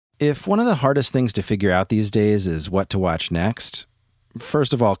If one of the hardest things to figure out these days is what to watch next,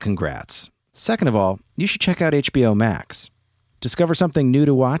 first of all, congrats. Second of all, you should check out HBO Max. Discover something new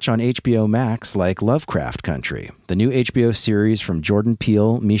to watch on HBO Max like Lovecraft Country, the new HBO series from Jordan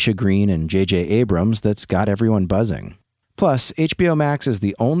Peele, Misha Green, and J.J. Abrams that's got everyone buzzing. Plus, HBO Max is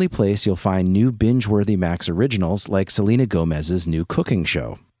the only place you'll find new binge-worthy Max originals like Selena Gomez's new cooking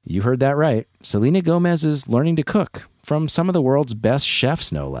show. You heard that right. Selena Gomez is learning to cook, from some of the world's best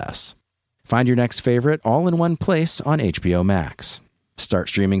chefs, no less. Find your next favorite all in one place on HBO Max. Start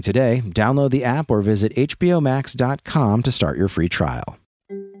streaming today, download the app, or visit hbomax.com to start your free trial.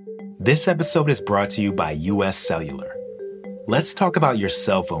 This episode is brought to you by US Cellular. Let's talk about your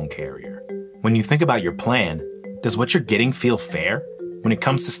cell phone carrier. When you think about your plan, does what you're getting feel fair? When it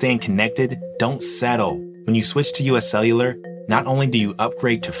comes to staying connected, don't settle. When you switch to US Cellular, not only do you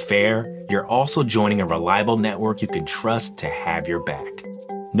upgrade to fair, you're also joining a reliable network you can trust to have your back.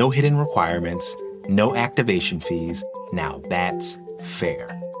 No hidden requirements, no activation fees. Now that's fair.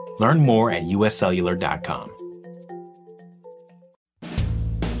 Learn more at uscellular.com.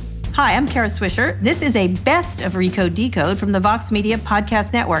 Hi, I'm Kara Swisher. This is a Best of Recode Decode from the Vox Media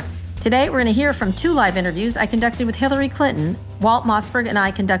Podcast Network. Today, we're going to hear from 2 live interviews I conducted with Hillary Clinton. Walt Mossberg and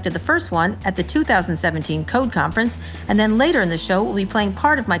I conducted the first one at the 2017 Code Conference, and then later in the show, we'll be playing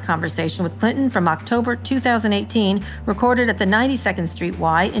part of my conversation with Clinton from October 2018, recorded at the 92nd Street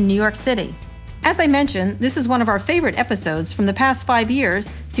Y in New York City. As I mentioned, this is one of our favorite episodes from the past 5 years,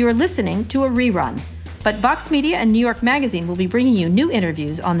 so you're listening to a rerun. But Vox Media and New York Magazine will be bringing you new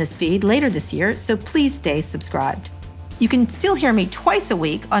interviews on this feed later this year, so please stay subscribed. You can still hear me twice a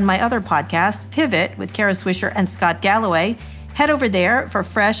week on my other podcast, Pivot, with Kara Swisher and Scott Galloway. Head over there for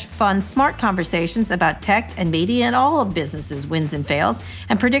fresh, fun, smart conversations about tech and media and all of businesses' wins and fails,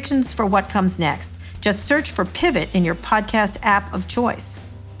 and predictions for what comes next. Just search for Pivot in your podcast app of choice.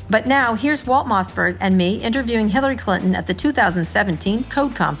 But now, here's Walt Mossberg and me interviewing Hillary Clinton at the 2017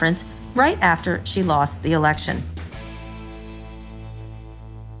 Code Conference right after she lost the election.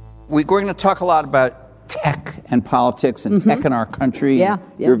 We're going to talk a lot about tech and politics and tech in our country,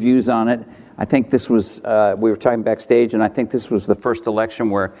 your views on it. I think this was, we were talking backstage, and I think this was the first election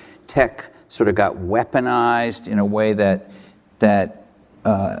where tech sort of got weaponized in a way that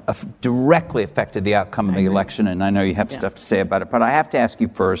directly affected the outcome of the election, and I know you have stuff to say about it, but I have to ask you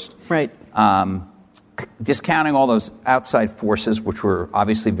first. Right. Discounting all those outside forces, which were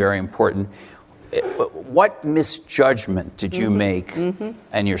obviously very important, what misjudgment did you make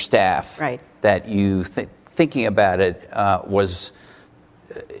and your staff that you, thinking about it, was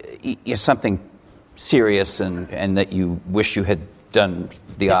something serious and that you wish you had done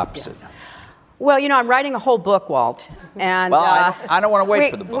the opposite? Well, you know, I'm writing a whole book, Walt, and I don't want to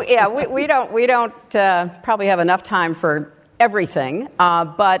wait for the book. We don't probably have enough time for everything.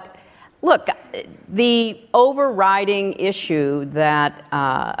 But look, the overriding issue that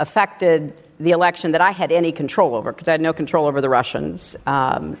affected the election that I had any control over, because I had no control over the Russians.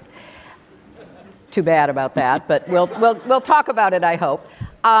 Too bad about that, but we'll talk about it, I hope.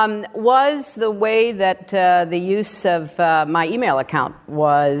 Was the way that the use of my email account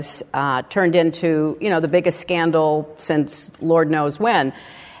was turned into, the biggest scandal since Lord knows when.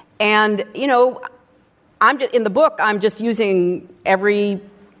 And, in the book, I'm just using everything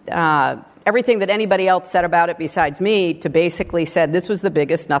that anybody else said about it besides me to basically said this was the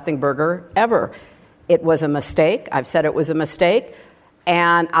biggest nothing burger ever. It was a mistake. I've said it was a mistake.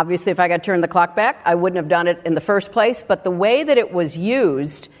 And obviously, if I got to turn the clock back, I wouldn't have done it in the first place. But the way that it was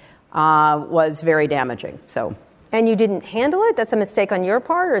used was very damaging. So, and you didn't handle it? That's a mistake on your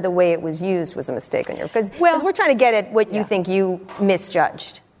part, or the way it was used was a mistake on your part? Because we're trying to get at what you think you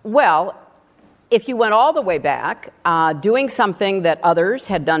misjudged. Well, if you went all the way back, doing something that others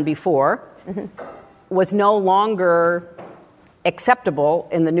had done before was no longer acceptable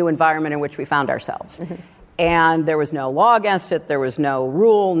in the new environment in which we found ourselves. And there was no law against it. There was no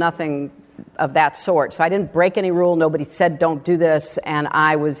rule, nothing of that sort. So I didn't break any rule. Nobody said don't do this. And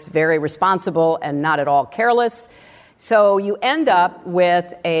I was very responsible and not at all careless. So you end up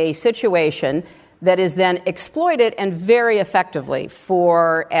with a situation that is then exploited and very effectively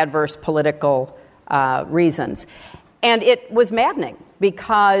for adverse political reasons. And it was maddening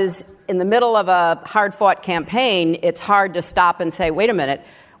because in the middle of a hard-fought campaign, it's hard to stop and say, wait a minute,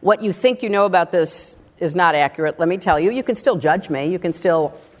 what you think you know about this is not accurate. Let me tell you, you can still judge me. You can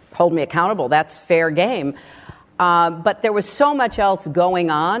still hold me accountable. That's fair game. But there was so much else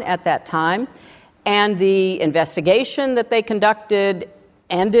going on at that time. And the investigation that they conducted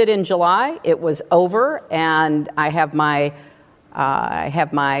ended in July. It was over. And I have my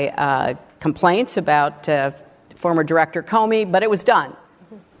complaints about former Director Comey, but it was done.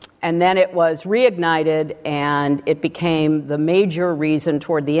 And then it was reignited, and it became the major reason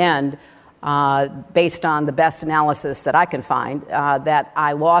toward the end, based on the best analysis that I can find, that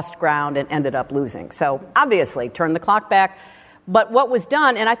I lost ground and ended up losing. So obviously, turn the clock back. But what was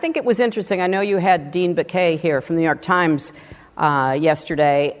done, and I think it was interesting, I know you had Dean Baquet here from the New York Times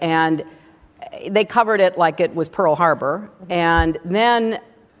yesterday, and they covered it like it was Pearl Harbor. And then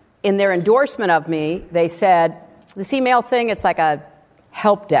in their endorsement of me, they said, this email thing, it's like a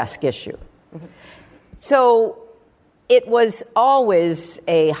help desk issue. Mm-hmm. So it was always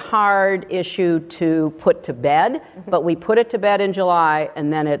a hard issue to put to bed, but we put it to bed in July,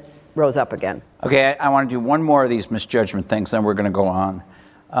 and then it rose up again. Okay, I want to do one more of these misjudgment things, then we're going to go on.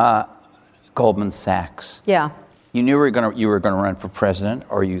 Goldman Sachs. Yeah. You knew you were going to run for president,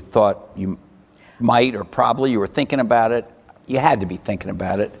 or you thought you might, or probably you were thinking about it. You had to be thinking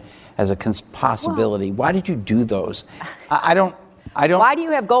about it as a possibility. Why did you do those? I don't. Why do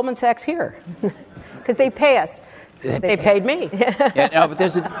you have Goldman Sachs here? Because they pay us. They paid me. Yeah, no, but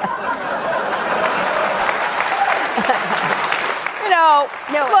there's a.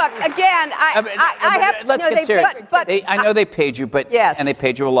 Look, again, I have. Let's get serious. I know they paid you, but yes, and they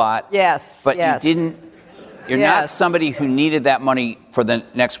paid you a lot. Yes, but you didn't. You're not somebody who needed that money for the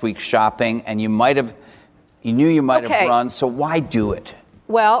next week's shopping, and you knew you might have run. So why do it?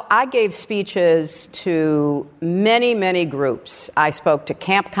 Well, I gave speeches to many, many groups. I spoke to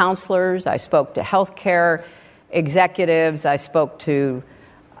camp counselors. I spoke to healthcare executives. I spoke to,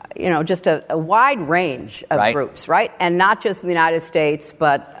 just a wide range of groups, right? And not just in the United States,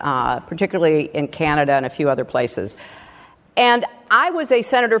 but particularly in Canada and a few other places. And I was a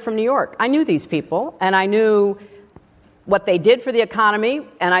senator from New York. I knew these people, and I knew what they did for the economy,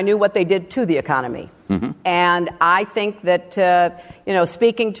 and I knew what they did to the economy. Mm-hmm. And I think that,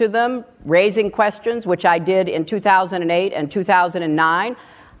 speaking to them, raising questions, which I did in 2008 and 2009,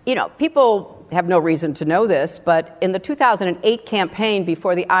 people have no reason to know this, but in the 2008 campaign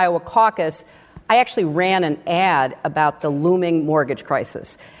before the Iowa caucus, I actually ran an ad about the looming mortgage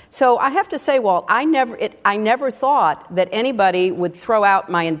crisis. So I have to say, Walt, I never thought that anybody would throw out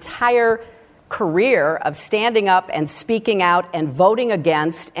my entire career of standing up and speaking out and voting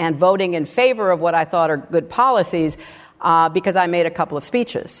against and voting in favor of what I thought are good policies because I made a couple of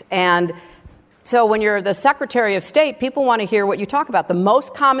speeches. And so when you're the Secretary of State, people want to hear what you talk about. The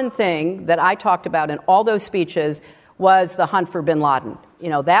most common thing that I talked about in all those speeches was the hunt for bin Laden.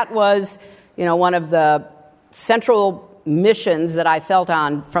 That was, one of the central missions that I felt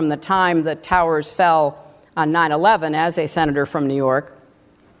on from the time the towers fell on 9/11 as a senator from New York.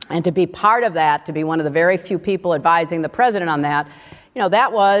 And to be part of that, to be one of the very few people advising the president on that,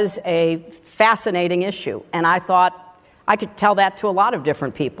 that was a fascinating issue. And I thought I could tell that to a lot of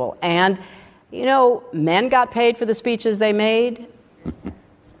different people. And, men got paid for the speeches they made.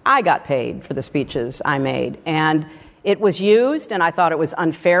 I got paid for the speeches I made. And it was used, and I thought it was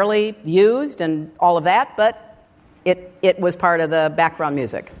unfairly used and all of that, but it was part of the background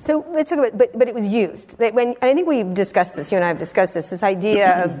music. So let's talk about, but it was used. I think we've discussed this, you and I have discussed this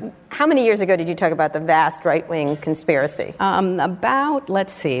idea of, how many years ago did you talk about the vast right-wing conspiracy?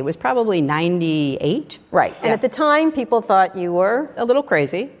 It was probably 98. Right. And at the time, people thought you were? A little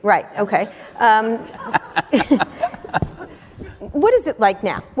crazy. Right, okay. What is it like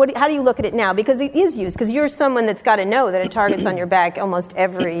now? How do you look at it now? Because it is used. Because you're someone that's got to know that it targets on your back almost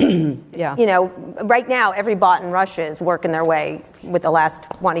every, right now, every bot in Russia is working their way with the last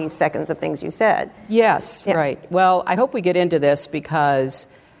 20 seconds of things you said. Yes, yeah. Right. Well, I hope we get into this because,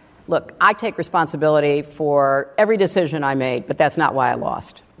 look, I take responsibility for every decision I made, but that's not why I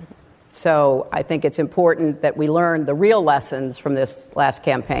lost. So I think it's important that we learn the real lessons from this last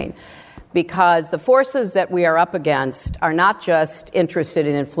campaign. Because the forces that we are up against are not just interested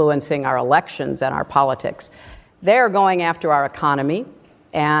in influencing our elections and our politics. They're going after our economy,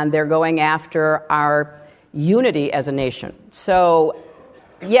 and they're going after our unity as a nation. So,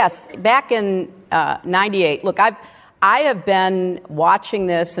 yes, back in 98, look, I have been watching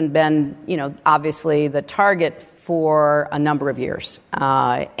this and been, obviously the target for a number of years.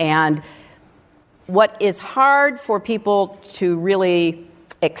 And what is hard for people to really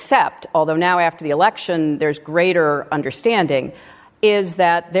accept, although now after the election there's greater understanding, is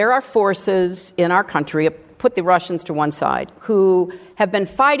that there are forces in our country, put the Russians to one side, who have been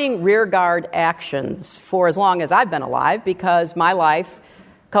fighting rearguard actions for as long as I've been alive, because my life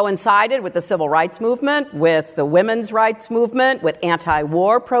coincided with the civil rights movement, with the women's rights movement, with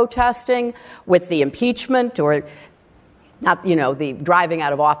anti-war protesting, with the impeachment, or not, the driving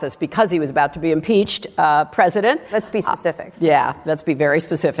out of office because he was about to be impeached president. Let's be specific. Let's be very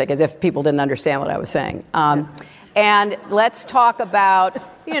specific, as if people didn't understand what I was saying. And let's talk about,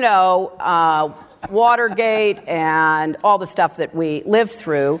 Watergate and all the stuff that we lived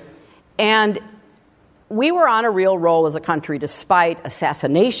through. And we were on a real roll as a country despite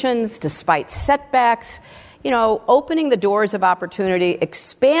assassinations, despite setbacks, opening the doors of opportunity,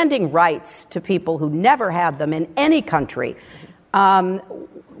 expanding rights to people who never had them in any country,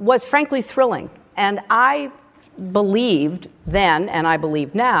 was frankly thrilling. And I believed then, and I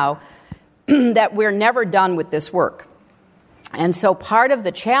believe now, that we're never done with this work. And so part of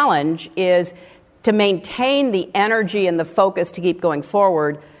the challenge is to maintain the energy and the focus to keep going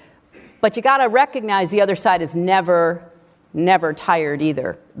forward. But you got to recognize the other side is never tired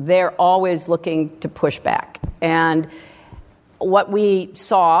either. They're always looking to push back. And what we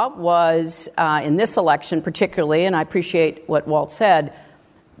saw was, in this election particularly, and I appreciate what Walt said,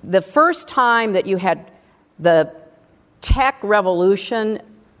 the first time that you had the tech revolution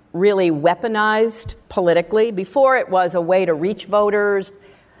really weaponized politically. Before, it was a way to reach voters,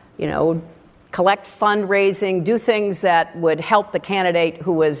 collect fundraising, do things that would help the candidate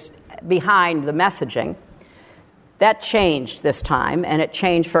who was behind the messaging. That changed this time, and it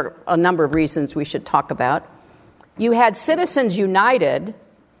changed for a number of reasons we should talk about. You had Citizens United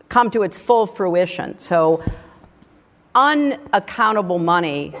come to its full fruition. So unaccountable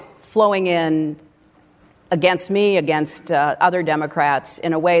money flowing in against me, against other Democrats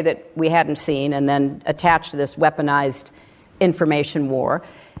in a way that we hadn't seen, and then attached to this weaponized information war.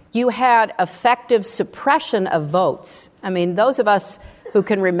 You had effective suppression of votes. I mean, those of us who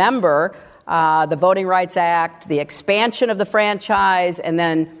can remember the Voting Rights Act, the expansion of the franchise, and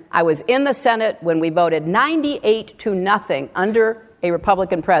then I was in the Senate when we voted 98-0 under a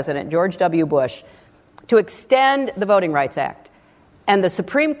Republican president, George W. Bush, to extend the Voting Rights Act. And the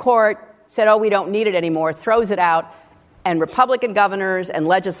Supreme Court said, we don't need it anymore, throws it out, and Republican governors and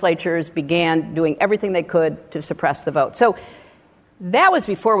legislatures began doing everything they could to suppress the vote. So that was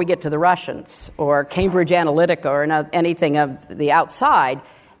before we get to the Russians or Cambridge Analytica or anything of the outside.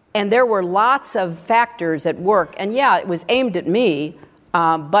 And there were lots of factors at work. And yeah, it was aimed at me,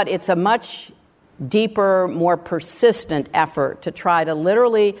 but it's a much deeper, more persistent effort to try to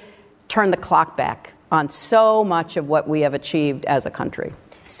literally turn the clock back on so much of what we have achieved as a country.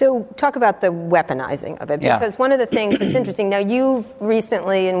 So talk about the weaponizing of it, because one of the things that's interesting, now you've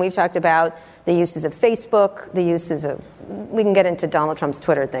recently, and we've talked about the uses of Facebook, the uses of, we can get into Donald Trump's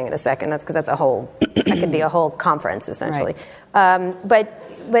Twitter thing in a second, that's because that could be a whole conference, essentially. Right.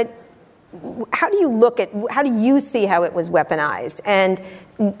 But how do you see how it was weaponized? And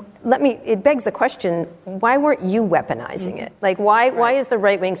it begs the question, why weren't you weaponizing it? Like, why is the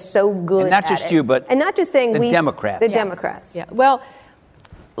right wing so good at it? And not just you, but and not just saying the Democrats. The Democrats. Yeah. Well,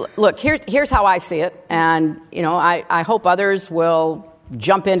 look, here's how I see it. And, I hope others will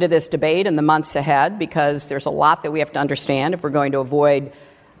jump into this debate in the months ahead, because there's a lot that we have to understand if we're going to avoid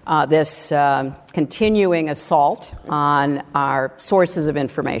this continuing assault on our sources of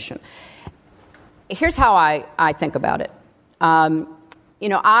information. Here's how I think about it.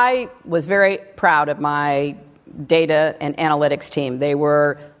 I was very proud of my data and analytics team. They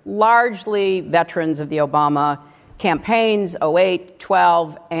were largely veterans of the Obama campaigns, 08,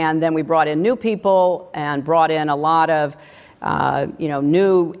 12, and then we brought in new people and brought in a lot of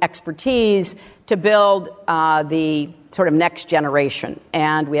new expertise to build the sort of next generation.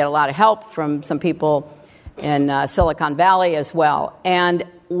 And we had a lot of help from some people in Silicon Valley as well. And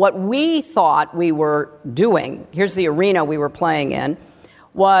what we thought we were doing, here's the arena we were playing in,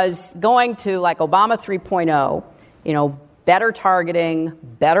 was going to like Obama 3.0, better targeting,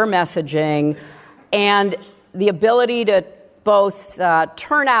 better messaging, and the ability to both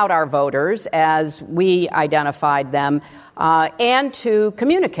turn out our voters as we identified them and to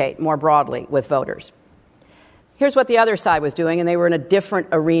communicate more broadly with voters. Here's what the other side was doing, and they were in a different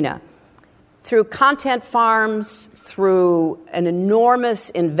arena. Through content farms, through an enormous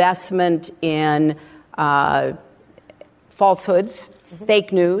investment in falsehoods,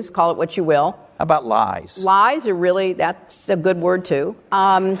 fake news, call it what you will. How about lies? Lies are really, that's a good word too.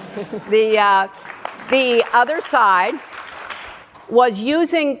 The other side was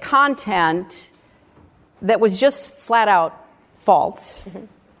using content that was just flat out false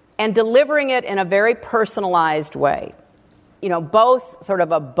and delivering it in a very personalized way. Both sort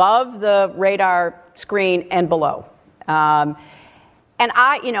of above the radar screen and below. And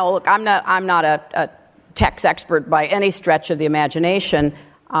look, I'm not a text expert by any stretch of the imagination.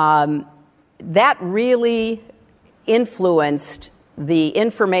 That really influenced the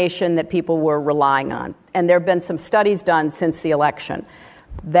information that people were relying on. And there have been some studies done since the election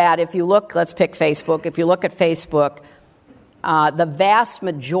that if you look, let's pick Facebook, if you look at Facebook, the vast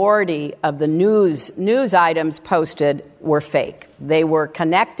majority of the news items posted were fake. They were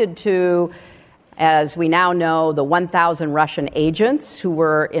connected to, as we now know, the 1,000 Russian agents who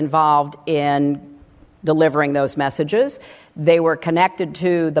were involved in delivering those messages. They were connected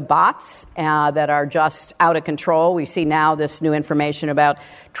to the bots that are just out of control. We see now this new information about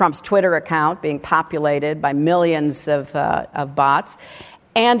Trump's Twitter account being populated by millions of bots.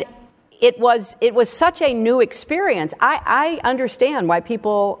 And it was such a new experience. I understand why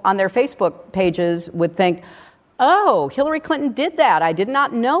people on their Facebook pages would think, oh, Hillary Clinton did that. I did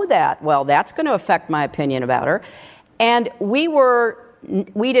not know that. Well, that's going to affect my opinion about her. And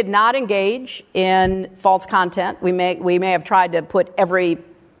we did not engage in false content. We may have tried to put every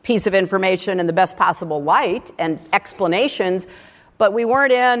piece of information in the best possible light and explanations, but we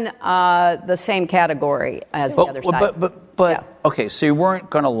weren't in the same category as the other side. But okay, so you weren't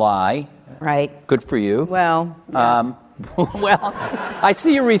going to lie. Right. Good for you. Well, yes. Well, I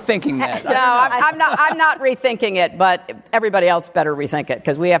see you rethinking that. No, I'm not rethinking it, but everybody else better rethink it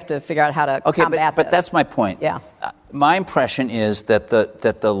because we have to figure out how to combat this. But that's my point. Yeah. My impression is that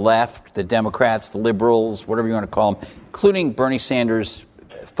the left, the Democrats, the liberals, whatever you want to call them, including Bernie Sanders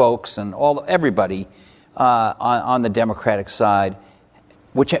folks and everybody on the Democratic side,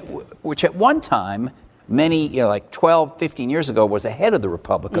 which at one time, many, like 12, 15 years ago, was ahead of the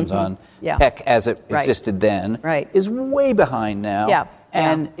Republicans on tech as it existed then, is way behind now. Yeah.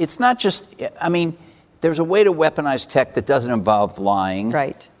 And it's not just, there's a way to weaponize tech that doesn't involve lying.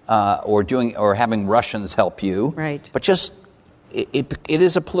 Right. Or having Russians help you. Right. But just, it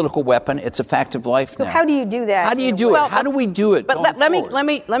is a political weapon. It's a fact of life now. So how do you do that? How do you do it? How do we do it? But let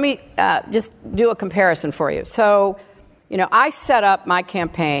me just do a comparison for you. So, I set up my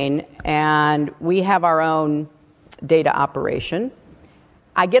campaign, and we have our own data operation.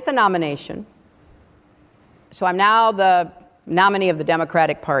 I get the nomination. So I'm now the nominee of the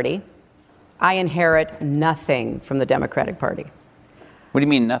Democratic Party. I inherit nothing from the Democratic Party. What do you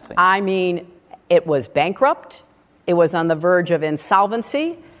mean nothing? I mean, it was bankrupt. It was on the verge of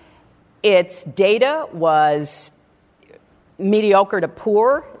insolvency. Its data was mediocre to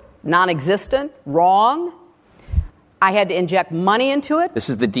poor, non-existent, wrong. I had to inject money into it. This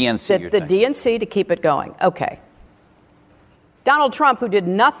is the DNC. The DNC to keep it going. Okay. Donald Trump, who did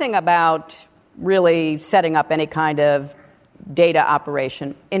nothing about really setting up any kind of data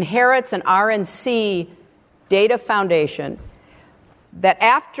operation, inherits an RNC data foundation that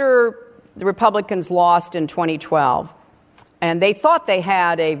after the Republicans lost in 2012, and they thought they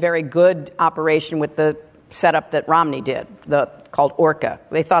had a very good operation with the setup that Romney did, called Orca.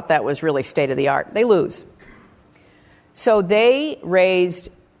 They thought that was really state of the art. They lose. So they raised,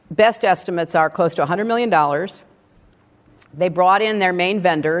 best estimates are close to $100 million. They brought in their main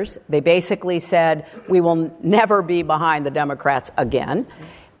vendors. They basically said, we will never be behind the Democrats again.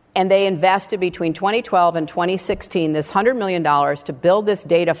 And they invested between 2012 and 2016 this $100 million to build this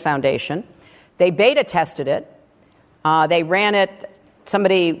data foundation. They beta tested it. They ran it.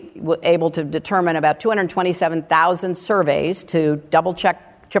 Somebody was able to determine about 227,000 surveys to double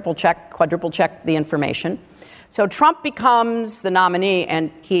check, triple check, quadruple check the information. So Trump becomes the nominee,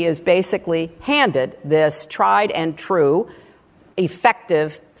 and he is basically handed this tried and true,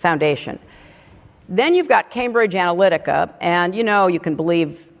 effective foundation. Then you've got Cambridge Analytica, and you can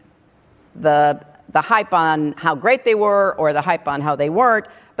believe the hype on how great they were or the hype on how they weren't,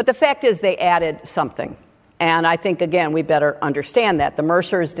 but the fact is they added something. And I think, again, we better understand that. The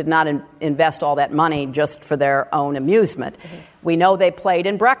Mercers did not invest all that money just for their own amusement. Mm-hmm. We know they played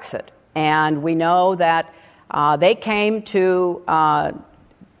in Brexit, and we know that they came to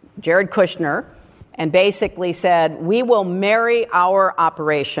Jared Kushner and basically said, we will marry our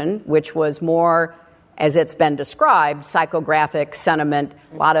operation, which was more, as it's been described, psychographic sentiment,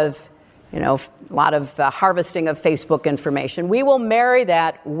 a lot of harvesting of Facebook information. We will marry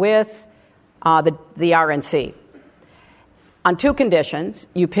that with the RNC. On two conditions: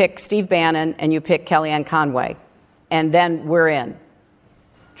 you pick Steve Bannon and you pick Kellyanne Conway, and then we're in.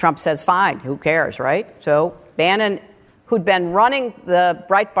 Trump says, fine, who cares, right? So Bannon, who'd been running the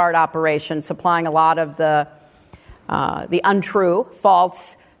Breitbart operation, supplying a lot of the untrue,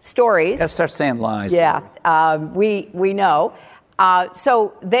 false stories. Gotta start saying lies. Yeah, we know.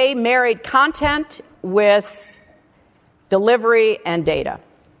 So they married content with delivery and data.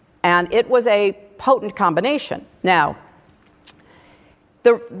 And it was a potent combination. Now,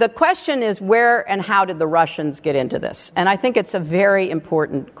 the question is, where and how did the Russians get into this? And I think it's a very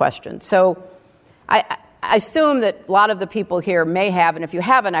important question. So I assume that a lot of the people here may have, and if you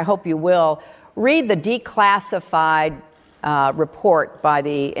haven't, I hope you will, read the declassified report by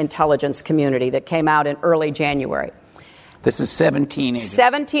the intelligence community that came out in early January. This is 17 agencies.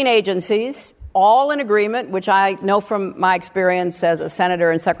 17 agencies, all in agreement, which I know from my experience as a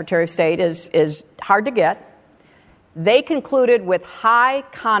senator and secretary of state is hard to get. They concluded with high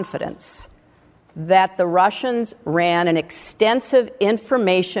confidence that the Russians ran an extensive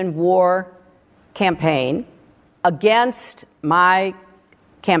information war campaign against my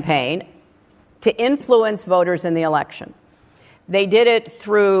campaign to influence voters in the election. They did it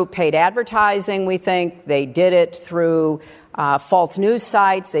through paid advertising, we think. They did it through false news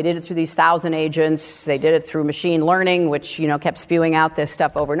sites. They did it through these 1,000 agents. They did it through machine learning, which, kept spewing out this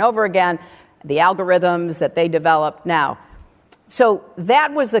stuff over and over again, the algorithms that they developed. Now, so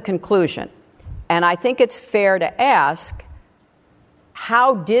that was the conclusion. And I think it's fair to ask,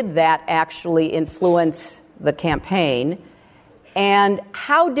 how did that actually influence the campaign? And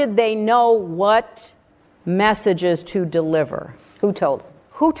how did they know what messages to deliver? Who told them?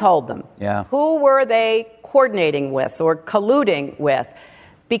 Who told them? Yeah. Who were they coordinating with or colluding with?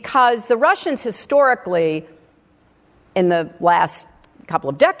 Because the Russians historically, in the last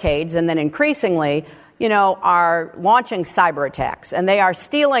couple of decades, and then increasingly, are launching cyber attacks. And they are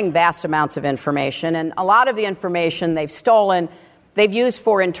stealing vast amounts of information. And a lot of the information they've stolen, they've used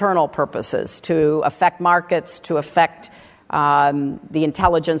for internal purposes, to affect markets, to affect the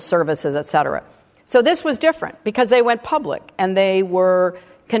intelligence services, et cetera. So this was different because they went public and they were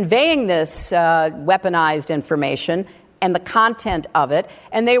conveying this weaponized information and the content of it.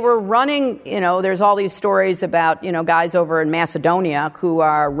 And they were running, there's all these stories about, guys over in Macedonia who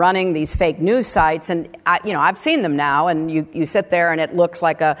are running these fake news sites. And, I've seen them now. And you sit there and it looks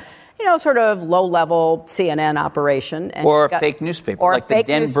like a, sort of low-level CNN operation. And or a fake newspaper, like the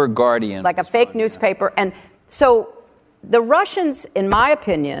Denver Guardian. Like a fake newspaper. And so the Russians, in my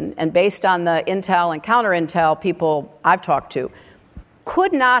opinion, and based on the intel and counter-intel people I've talked to,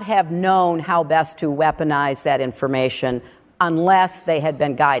 could not have known how best to weaponize that information unless they had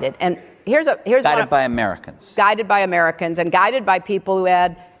been guided. And here's guided by Americans. Guided by Americans and guided by people who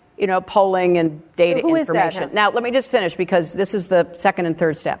had, polling and data information. Is that? Now, let me just finish because this is the second and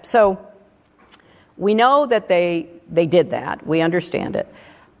third step. So we know that they did that. We understand it.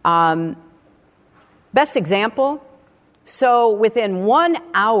 Best example. So within 1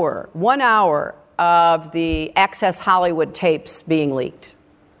 hour of the Access Hollywood tapes being leaked,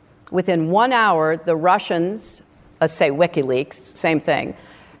 within 1 hour, the Russians, let's say WikiLeaks, same thing,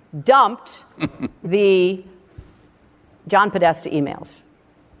 dumped the John Podesta emails.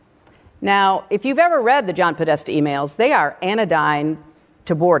 Now, if you've ever read the John Podesta emails, they are anodyne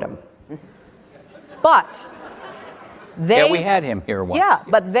to boredom. But they... Yeah, we had him here once. Yeah,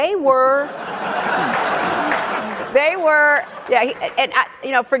 but they were...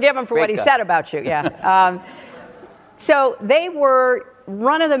 forgive him for what he said about you, yeah. So they were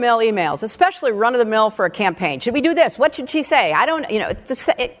run-of-the-mill emails, especially run-of-the-mill for a campaign. Should we do this? What should she say? I don't,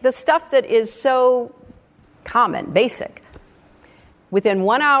 the stuff that is so common, basic. Within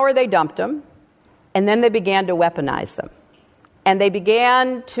 1 hour, they dumped them, and then they began to weaponize them. And they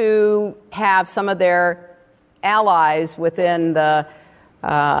began to have some of their allies within the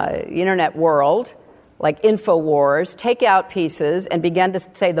internet world, like InfoWars, take out pieces and began to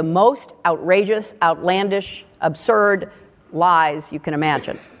say the most outrageous, outlandish, absurd lies you can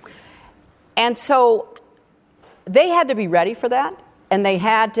imagine. And so they had to be ready for that, and they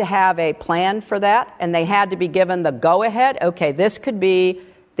had to have a plan for that, and they had to be given the go-ahead. Okay, this could be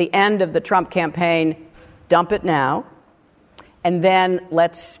the end of the Trump campaign. Dump it now, and then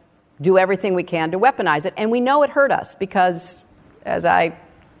let's do everything we can to weaponize it. And we know it hurt us because, as I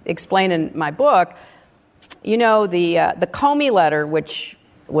explain in my book, the Comey letter, which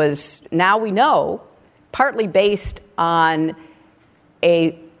was, now we know, partly based on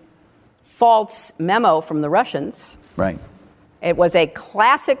a false memo from the Russians. Right. It was a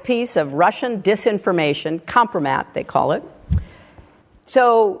classic piece of Russian disinformation, compromat, they call it.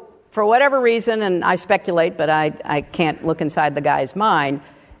 So, for whatever reason, and I speculate, but I can't look inside the guy's mind,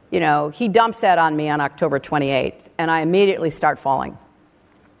 he dumps that on me on October 28th, and I immediately start falling.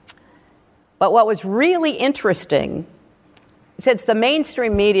 But what was really interesting, since the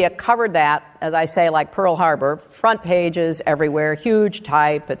mainstream media covered that, as I say, like Pearl Harbor, front pages everywhere, huge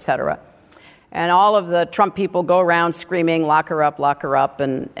type, et cetera. And all of the Trump people go around screaming, lock her up,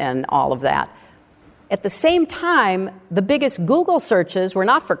 and all of that. At the same time, the biggest Google searches were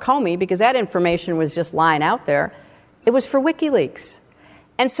not for Comey, because that information was just lying out there. It was for WikiLeaks.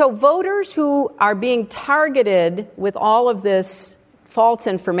 And so voters who are being targeted with all of this false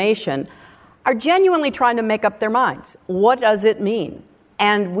information are genuinely trying to make up their minds. What does it mean?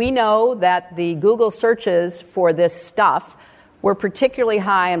 And we know that the Google searches for this stuff were particularly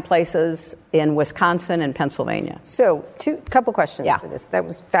high in places in Wisconsin and Pennsylvania. So, couple questions for this. That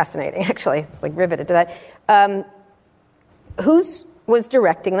was fascinating, actually. I was riveted to that. Who was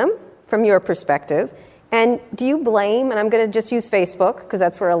directing them, from your perspective? And do you blame, and I'm going to just use Facebook, because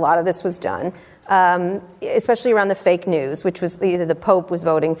that's where a lot of this was done, especially around the fake news, which was either the Pope was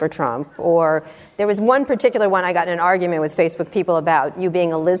voting for Trump, or there was one particular one I got in an argument with Facebook people about you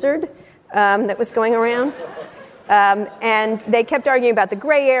being a lizard that was going around. And they kept arguing about the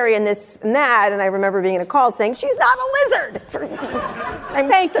gray area and this and that, and I remember being in a call saying, she's not a lizard!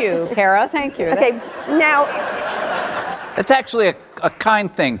 Thank you, Kara, thank you. Okay, now... It's actually a kind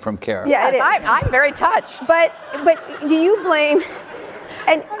thing from Kara. Yeah, it is. I'm very touched. But do you blame...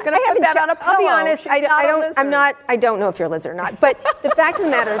 And I haven't that on a pillow. I'll be honest, I don't know if you're a lizard or not. But the fact of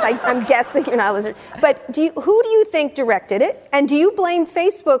the matter is, I'm guessing you're not a lizard. But who do you think directed it? And do you blame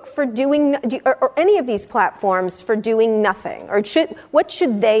Facebook for doing, or any of these platforms for doing nothing? Or what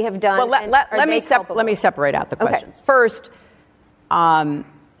should they have done? Well, let me separate out the questions. Okay. First,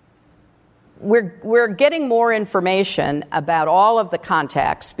 we're getting more information about all of the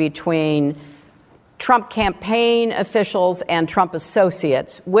contacts between Trump campaign officials and Trump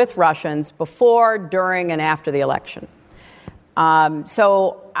associates with Russians before, during, and after the election.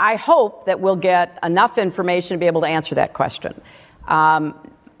 So I hope that we'll get enough information to be able to answer that question.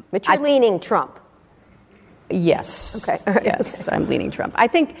 But you're leaning Trump. Yes. Okay. All right. Yes, I'm leaning Trump. I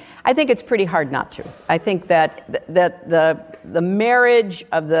think it's pretty hard not to. I think that the marriage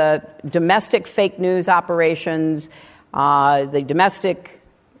of the domestic fake news operations, the domestic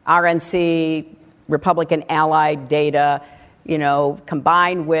RNC, Republican allied data,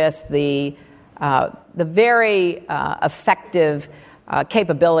 combined with the very effective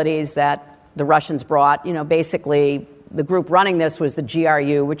capabilities that the Russians brought. Basically, the group running this was the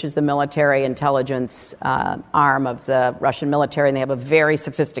GRU, which is the military intelligence arm of the Russian military, and they have a very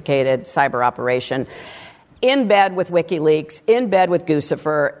sophisticated cyber operation. In bed with WikiLeaks, in bed with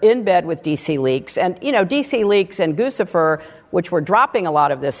Guccifer, in bed with DC Leaks. And, DC Leaks and Guccifer, which were dropping a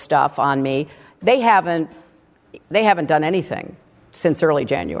lot of this stuff on me, they haven't done anything since early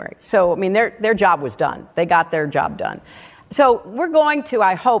January. So, their job was done. They got their job done. So we're going to,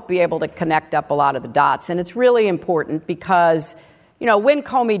 I hope, be able to connect up a lot of the dots. And it's really important because, when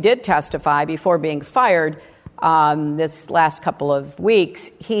Comey did testify before being fired this last couple of weeks,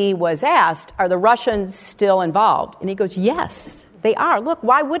 he was asked, are the Russians still involved? And he goes, yes, they are. Look,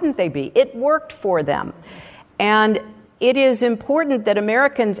 why wouldn't they be? It worked for them. And it is important that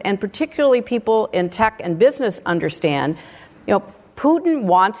Americans, and particularly people in tech and business, understand, Putin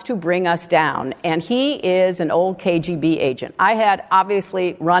wants to bring us down, and he is an old KGB agent. I had,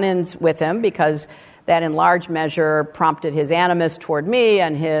 obviously, run-ins with him because that, in large measure, prompted his animus toward me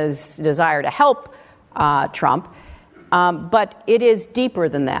and his desire to help Trump. But it is deeper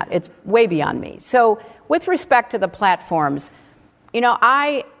than that. It's way beyond me. So with respect to the platforms,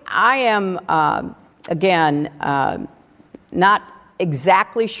 I am, again, not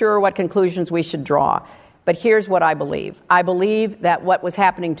exactly sure what conclusions we should draw, but here's what I believe. I believe that what was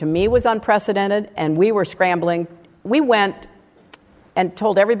happening to me was unprecedented, and we were scrambling. We went and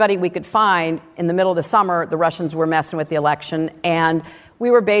told everybody we could find in the middle of the summer the Russians were messing with the election, and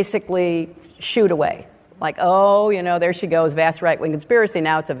we were basically shooed away. Like, there she goes, vast right-wing conspiracy.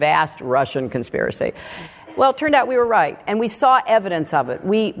 Now it's a vast Russian conspiracy. Well, it turned out we were right, and we saw evidence of it.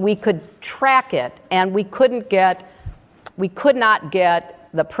 We could track it, and we could not get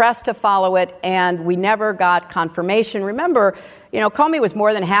the press to follow it, and we never got confirmation. Remember, Comey was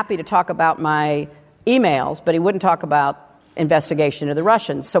more than happy to talk about my emails, but he wouldn't talk about investigation of the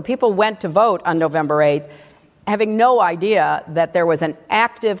Russians. So people went to vote on November 8th having no idea that there was an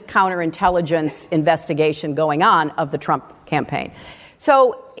active counterintelligence investigation going on of the Trump campaign.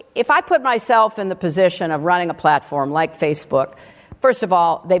 So if I put myself in the position of running a platform like Facebook, first of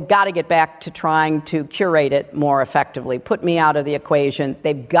all, they've got to get back to trying to curate it more effectively, put me out of the equation.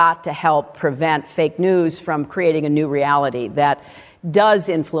 They've got to help prevent fake news from creating a new reality that does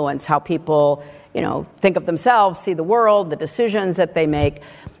influence how people, think of themselves, see the world, the decisions that they make.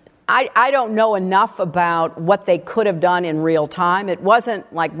 I don't know enough about what they could have done in real time. It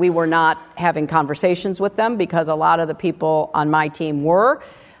wasn't like we were not having conversations with them, because a lot of the people on my team were.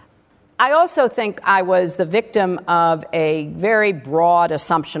 I also think I was the victim of a very broad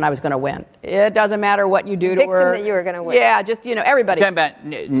assumption I was going to win. It doesn't matter what you do to her. Victim that you were going to win. Yeah, just, everybody. You're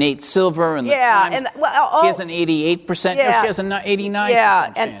talking about Nate Silver and the Times. She has an 88%. Yeah. No, she has an 89%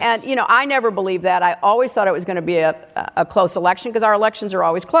 Yeah, chance. and I never believed that. I always thought it was going to be a close election, because our elections are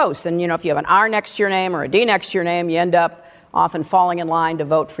always close. And, if you have an R next to your name or a D next to your name, you end up often falling in line to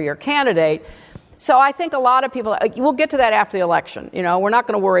vote for your candidate. So I think a lot of people, we'll get to that after the election. We're not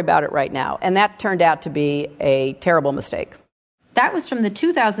going to worry about it right now. And that turned out to be a terrible mistake. That was from the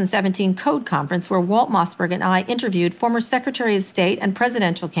 2017 Code Conference, where Walt Mossberg and I interviewed former Secretary of State and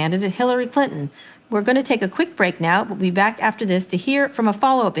presidential candidate Hillary Clinton. We're going to take a quick break now. We'll be back after this to hear from a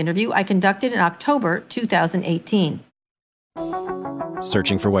follow-up interview I conducted in October 2018.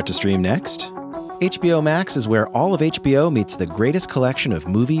 Searching for what to stream next? HBO Max is where all of HBO meets the greatest collection of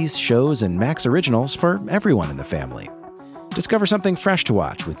movies, shows, and Max originals for everyone in the family. Discover something fresh to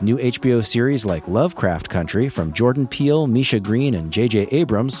watch with new HBO series like Lovecraft Country from Jordan Peele, Misha Green, and J.J.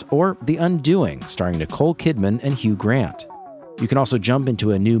 Abrams, or The Undoing, starring Nicole Kidman and Hugh Grant. You can also jump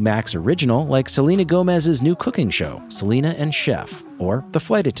into a new Max original like Selena Gomez's new cooking show, Selena and Chef, or The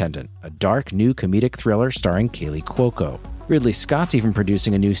Flight Attendant, a dark new comedic thriller starring Kaylee Cuoco. Ridley Scott's even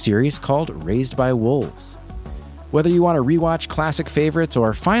producing a new series called Raised by Wolves. Whether you want to rewatch classic favorites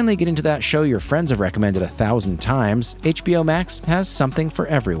or finally get into that show your friends have recommended 1,000 times, HBO Max has something for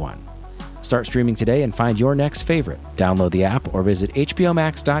everyone. Start streaming today and find your next favorite. Download the app or visit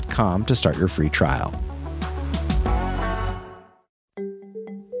hbomax.com to start your free trial.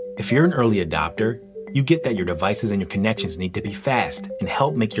 If you're an early adopter, you get that your devices and your connections need to be fast and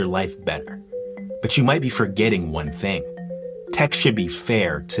help make your life better. But you might be forgetting one thing. Tech should be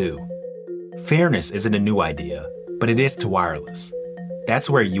fair, too. Fairness isn't a new idea, but it is to wireless. That's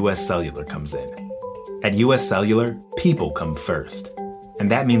where US Cellular comes in. At US Cellular, people come first. And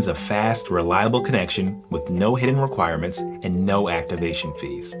that means a fast, reliable connection with no hidden requirements and no activation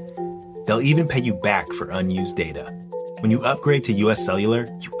fees. They'll even pay you back for unused data. When you upgrade to US Cellular,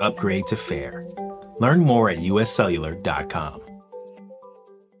 you upgrade to fair. Learn more at uscellular.com.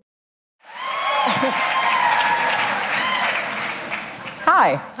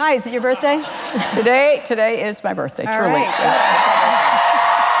 Hi. Hi, is it your birthday? Today is my birthday, All truly. right.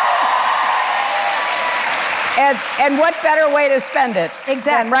 Yeah. And what better way to spend it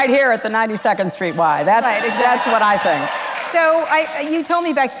Exactly. than right here at the 92nd Street Y? That's what I think. So you told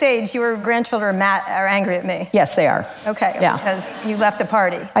me backstage your grandchildren, Matt, are angry at me. Yes, they are. Okay. Yeah. Because you left a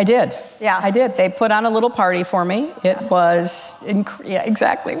party. I did. Yeah. I did. They put on a little party for me. It was,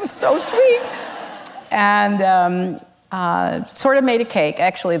 exactly. It was so sweet. And sort of made a cake.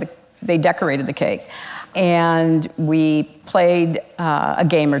 Actually, they decorated the cake. And we played a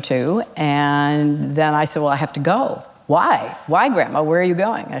game or two. And then I said, well, I have to go. Why? Why, Grandma? Where are you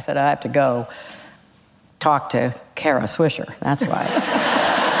going? I said, I have to go talk to Kara Swisher. That's why.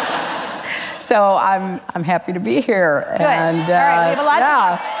 So I'm happy to be here. Good. And, all right, we have a lot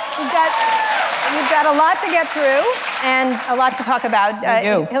we've got a lot to get through and a lot to talk about. We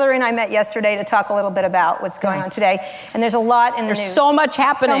do. Hillary and I met yesterday to talk a little bit about what's going on today. And there's a lot in the news. There's so much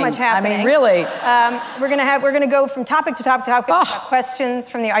happening. So much happening. I mean, really. We're gonna go from topic to topic to topic. Questions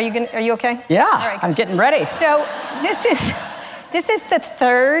from the. Are you okay? Yeah. All right, I'm getting ready. So this is the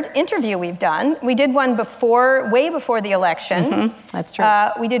third interview we've done. We did one way before the election. Mm-hmm. That's true.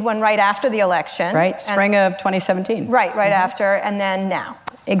 We did one right after the election. Right, spring of 2017. Right after, and then now.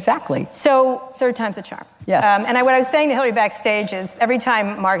 Exactly. So third time's a charm. Yes. And what I was saying to Hillary backstage is every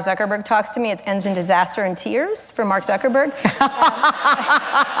time Mark Zuckerberg talks to me, it ends in disaster and tears for Mark Zuckerberg.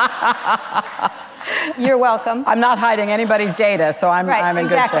 You're welcome. I'm not hiding anybody's data, so I'm in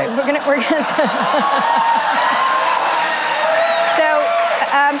good shape. We're gonna.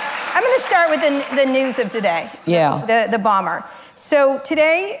 I'm going to start with the news of today. Yeah. The bomber. So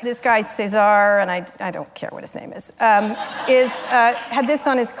today, this guy Cesar, and I don't care what his name is, had this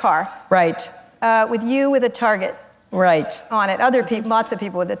on his car. Right. With a target. Right. On it. Other people, lots of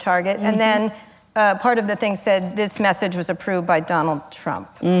people with a target, and then part of the thing said this message was approved by Donald Trump.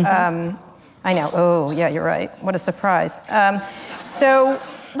 I know. Oh, yeah, you're right. What a surprise. So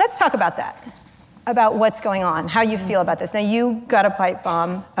let's talk about that. About what's going on, how you feel about this. Now, you got a pipe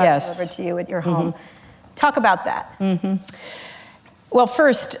bomb delivered to you at your home. Talk about that. Well,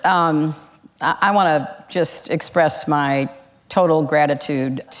 first, I want to just express my total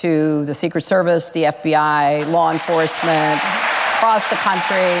gratitude to the Secret Service, the FBI, law enforcement, across the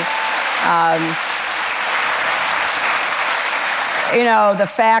country. The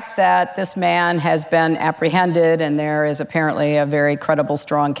fact that this man has been apprehended and there is apparently a very credible,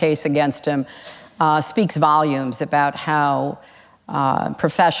 strong case against him speaks volumes about how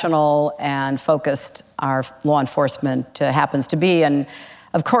professional and focused our law enforcement happens to be. And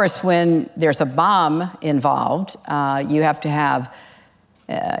of course, when there's a bomb involved, you have to have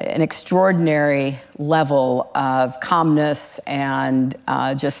an extraordinary level of calmness and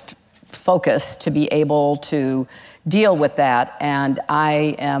just focus to be able to deal with that. And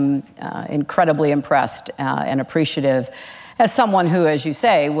I am incredibly impressed and appreciative. as someone who, as you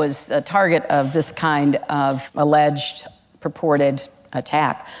say, was a target of this kind of alleged, purported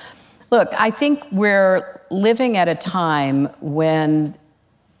attack. Look, I think we're living at a time when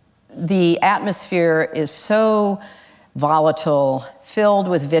the atmosphere is so volatile, filled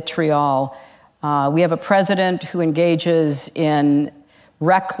with vitriol. We have a president who engages in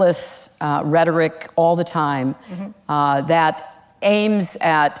reckless rhetoric all the time, that aims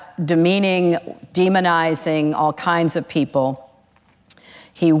at demeaning, demonizing all kinds of people.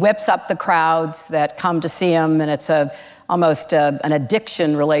 He whips up the crowds that come to see him, and it's almost an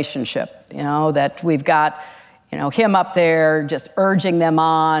addiction relationship, that we've got, him up there just urging them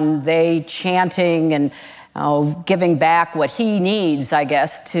on, they chanting and giving back what he needs, I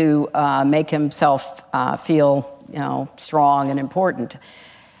guess, to make himself feel, strong and important.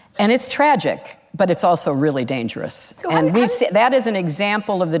 And it's tragic, but it's also really dangerous. So and that is an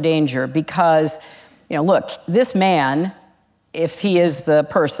example of the danger because, look, this man, if he is the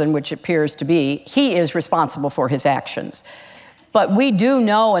person, which appears to be, he is responsible for his actions. But we do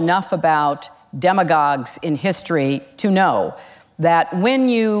know enough about demagogues in history to know that when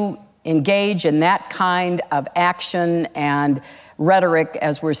you engage in that kind of action and rhetoric,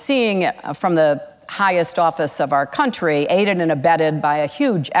 as we're seeing from the highest office of our country, aided and abetted by a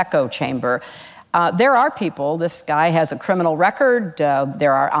huge echo chamber, there are people, this guy has a criminal record,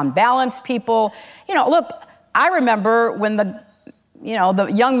 there are unbalanced people. Look, I remember when the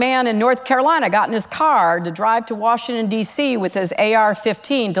young man in North Carolina got in his car to drive to Washington, D.C. with his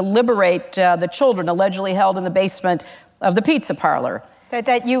AR-15 to liberate the children allegedly held in the basement of the pizza parlor.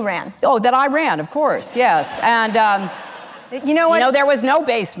 That you ran? Oh, that I ran, of course, yes. And you know what? There was no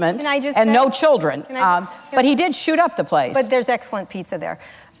basement and no children. But he did shoot up the place. But there's excellent pizza there.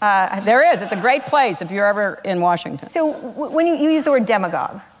 There is. It's a great place if you're ever in Washington. So when you use the word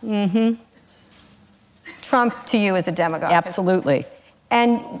demagogue, Trump to you is a demagogue. Absolutely.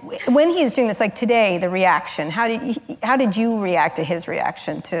 And when he is doing this, like today, the reaction, how did you react to his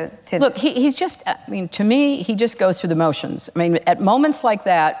reaction to Look, he's just, to me, he just goes through the motions. At moments like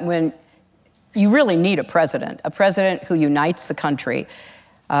that, when you really need a president who unites the country,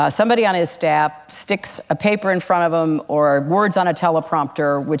 somebody on his staff sticks a paper in front of him or words on a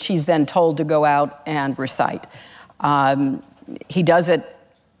teleprompter, which he's then told to go out and recite. He does it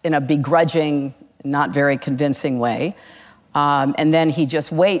in a begrudging, not very convincing way. And then he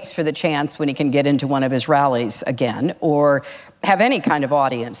just waits for the chance when he can get into one of his rallies again or have any kind of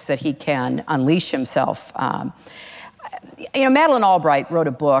audience that he can unleash himself. Madeleine Albright wrote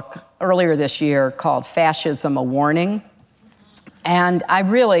a book earlier this year called Fascism, A Warning. And I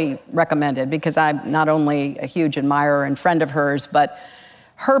really recommend it because I'm not only a huge admirer and friend of hers, but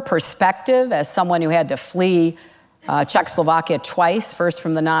her perspective as someone who had to flee Czechoslovakia twice, first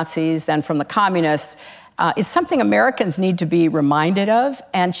from the Nazis, then from the communists, is something Americans need to be reminded of.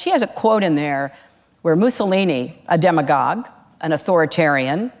 And she has a quote in there where Mussolini, a demagogue, an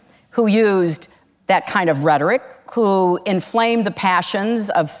authoritarian, who used that kind of rhetoric, who inflamed the passions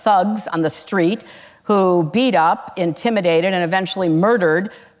of thugs on the street, who beat up, intimidated, and eventually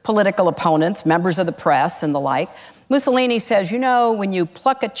murdered political opponents, members of the press, and the like. Mussolini says, when you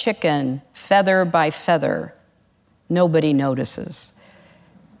pluck a chicken feather by feather, nobody notices.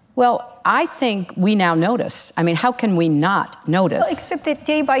 Well, I think we now notice. How can we not notice? Well, except that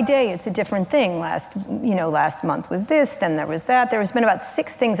day by day, it's a different thing. Last month was this, then there was that. There has been about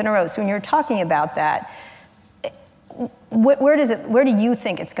 6 things in a row. So when you're talking about that, where do you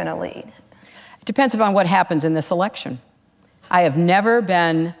think it's going to lead? It depends upon what happens in this election. I have never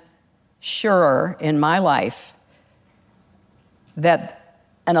been surer in my life that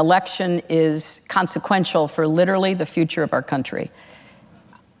an election is consequential for literally the future of our country.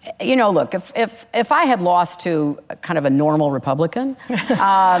 Look, if I had lost to kind of a normal Republican, like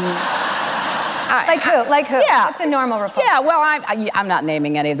who? Yeah, it's a normal Republican. Yeah, well, I'm not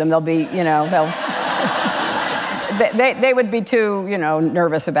naming any of them. They'll be, they would be too,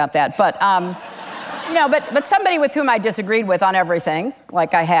 nervous about that. But but somebody with whom I disagreed with on everything,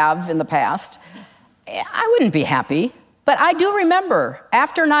 like I have in the past, I wouldn't be happy. But I do remember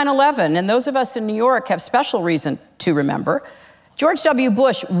after 9/11, and those of us in New York have special reason to remember. George W.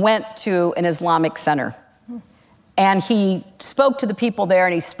 Bush went to an Islamic center, and he spoke to the people there,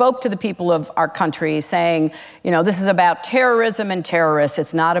 and he spoke to the people of our country saying, this is about terrorism and terrorists.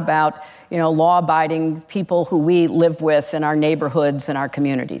 It's not about, law-abiding people who we live with in our neighborhoods and our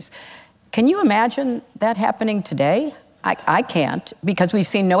communities. Can you imagine that happening today? I can't, because we've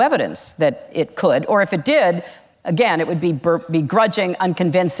seen no evidence that it could. Or if it did, again, it would be begrudging,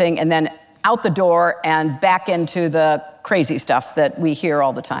 unconvincing, and then out the door and back into the crazy stuff that we hear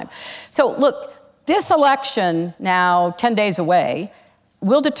all the time. So look, this election, now 10 days away,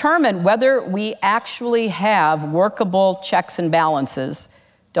 will determine whether we actually have workable checks and balances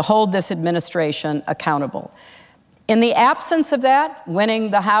to hold this administration accountable. In the absence of that, winning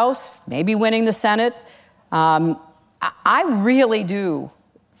the House, maybe winning the Senate, I really do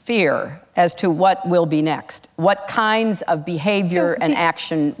fear as to what will be next, what kinds of behavior and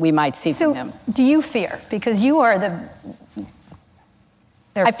action we might see from him. So do you fear? Because you are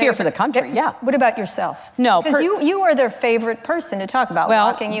I fear for the country, yeah. What about yourself? No. Because you are their favorite person to talk about,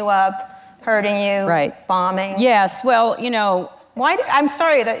 locking you up, hurting you, bombing. Yes, well, you know. I'm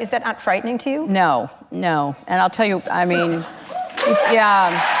sorry, is that not frightening to you? No. And I'll tell you, I mean, yeah.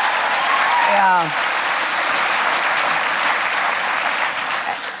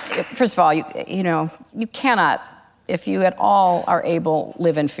 First of all, you cannot, if you at all are able,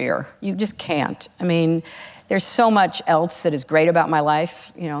 live in fear. You just can't. I mean, there's so much else that is great about my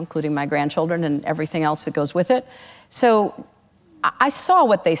life, including my grandchildren and everything else that goes with it. So I saw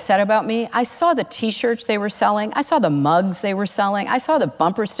what they said about me. I saw the T-shirts they were selling. I saw the mugs they were selling. I saw the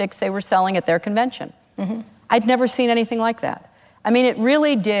bumper sticks they were selling at their convention. Mm-hmm. I'd never seen anything like that. I mean, it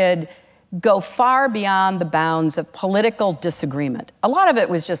really did go far beyond the bounds of political disagreement. A lot of it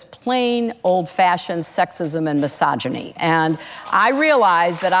was just plain old-fashioned sexism and misogyny. And I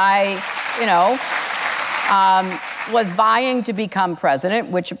realized that I, was vying to become president,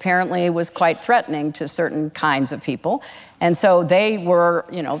 which apparently was quite threatening to certain kinds of people. And so they were,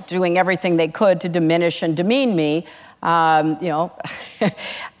 doing everything they could to diminish and demean me.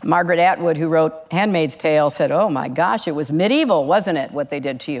 Margaret Atwood, who wrote Handmaid's Tale, said, "Oh my gosh, it was medieval, wasn't it, what they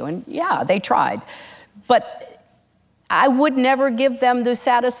did to you?" And yeah, they tried. But I would never give them the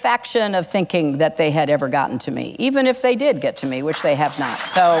satisfaction of thinking that they had ever gotten to me, even if they did get to me, which they have not.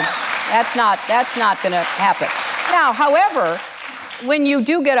 So that's not going to happen. Now, however, when you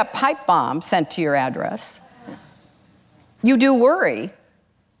do get a pipe bomb sent to your address, you do worry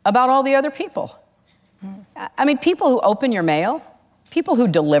about all the other people. I mean, people who open your mail, people who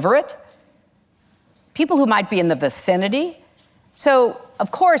deliver it, people who might be in the vicinity. So,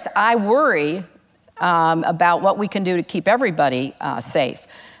 of course, I worry about what we can do to keep everybody safe.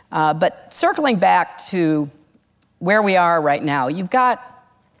 But circling back to where we are right now, you've got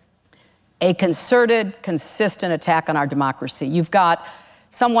a concerted, consistent attack on our democracy. You've got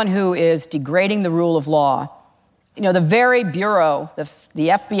someone who is degrading the rule of law. The very bureau, the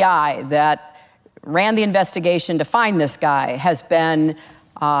FBI that ran the investigation to find this guy has been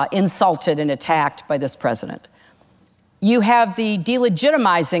insulted and attacked by this president. You have the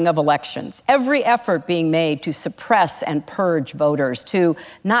delegitimizing of elections, every effort being made to suppress and purge voters, to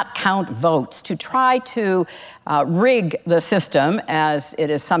not count votes, to try to rig the system, as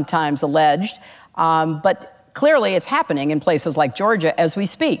it is sometimes alleged. But clearly it's happening in places like Georgia as we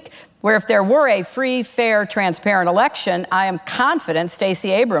speak, where if there were a free, fair, transparent election, I am confident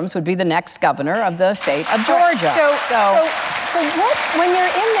Stacey Abrams would be the next governor of the state of Georgia. So when you're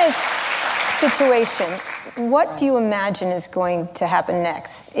in this situation, what do you imagine is going to happen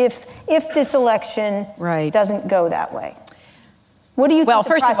next if this election doesn't go that way? What do you think? Well,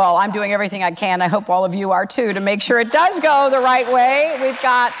 first of all, I'm doing everything I can. I hope all of you are too, to make sure it does go the right way.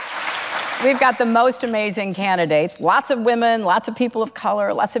 We've got the most amazing candidates, lots of women, lots of people of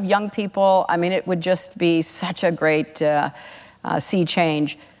color, lots of young people. I mean, it would just be such a great sea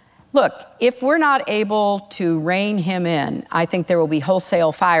change. Look, if we're not able to rein him in, I think there will be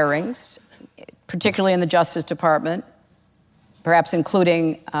wholesale firings, particularly in the Justice Department, perhaps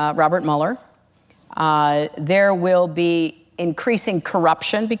including Robert Mueller. There will be increasing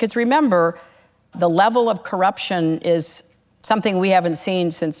corruption, because remember, the level of corruption is something we haven't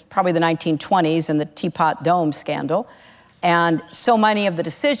seen since probably the 1920s and the Teapot Dome scandal. And so many of the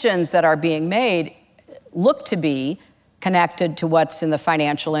decisions that are being made look to be connected to what's in the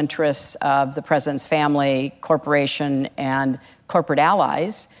financial interests of the president's family, corporation, and corporate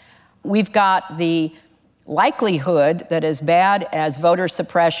allies. We've got the likelihood that, as bad as voter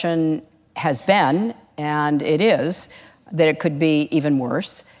suppression has been, and it is, that it could be even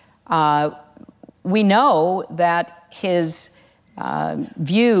worse. We know that his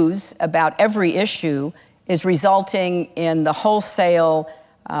views about every issue is resulting in the wholesale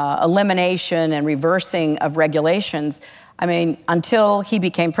elimination and reversing of regulations. I mean, until he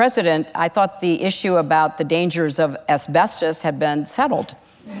became president, I thought the issue about the dangers of asbestos had been settled.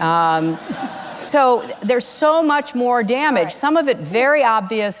 So there's so much more damage. Some of it very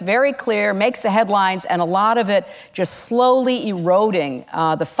obvious, very clear, makes the headlines, and a lot of it just slowly eroding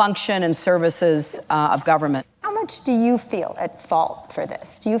the function and services of government. How much do you feel at fault for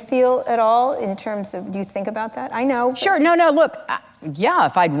this? Do you feel at all in terms of, do you think about that? I know. Sure. No, look, Yeah,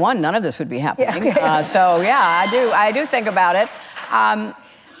 if I'd won, none of this would be happening. Yeah. So yeah, I do think about it.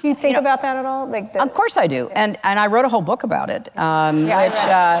 Do you think about that at all? Of course I do, and I wrote a whole book about it, I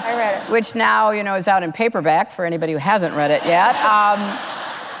read it. Which now is out in paperback for anybody who hasn't read it yet.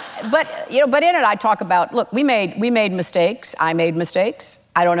 But in it I talk about, look, we made mistakes. I made mistakes.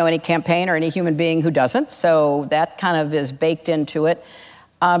 I don't know any campaign or any human being who doesn't, so that kind of is baked into it.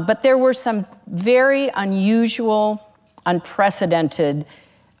 But there were some very unusual, unprecedented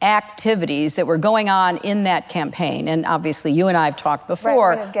activities that were going on in that campaign. And obviously you and I have talked before Right,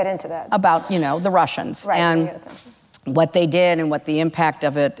 we're gonna get into that. about, the Russians. Right, and what they did and what the impact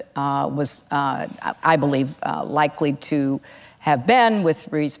of it was, I believe, likely to have been with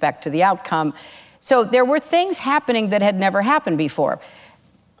respect to the outcome. So there were things happening that had never happened before.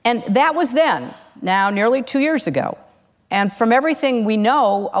 And that was then, now nearly 2 years ago. And from everything we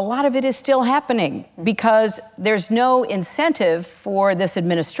know, a lot of it is still happening because there's no incentive for this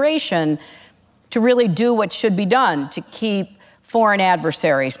administration to really do what should be done to keep foreign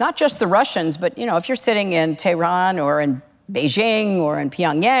adversaries, not just the Russians, but if you're sitting in Tehran or in Beijing or in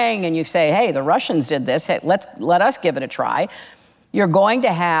Pyongyang and you say, hey, the Russians did this, hey, let us give it a try, you're going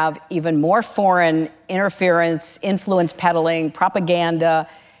to have even more foreign interference, influence peddling, propaganda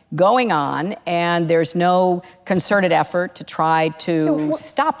going on, and there's no concerted effort to try to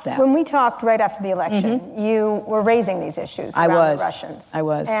stop that. When we talked right after the election, you were raising these issues around the Russians. I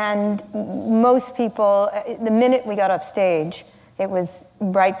was. And most people, the minute we got off stage, it was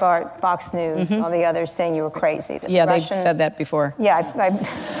Breitbart, Fox News, all the others saying you were crazy. That yeah, the Russians, they've said that before. Yeah,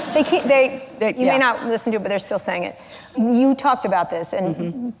 you may not listen to it, but they're still saying it. You talked about this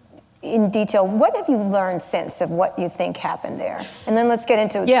and in detail. What have you learned since of what you think happened there? And then let's get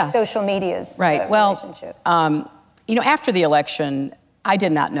into social media's relationship. After the election, I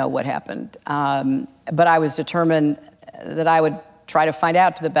did not know what happened, but I was determined that I would try to find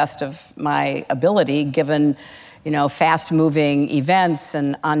out to the best of my ability, given fast-moving events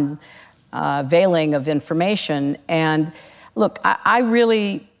and unveiling of information. And look, I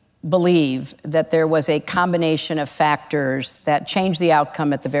really believe that there was a combination of factors that changed the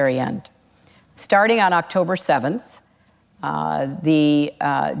outcome at the very end. Starting on October 7th, the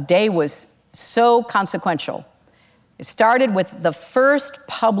day was so consequential. It started with the first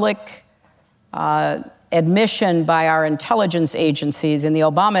public admission by our intelligence agencies in the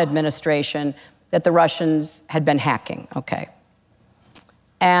Obama administration that the Russians had been hacking,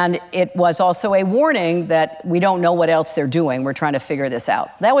 And it was also a warning that we don't know what else they're doing. We're trying to figure this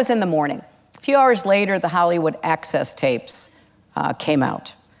out. That was in the morning. A few hours later, the Hollywood Access tapes came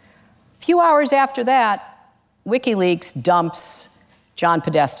out. A few hours after that, WikiLeaks dumps John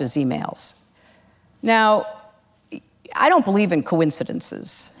Podesta's emails. Now, I don't believe in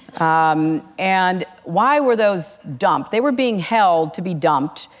coincidences. And why were those dumped? They were being held to be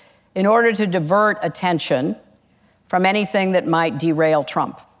dumped in order to divert attention from anything that might derail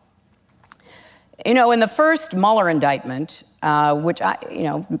Trump. In the first Mueller indictment, which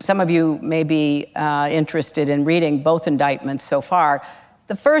some of you may be interested in reading both indictments so far,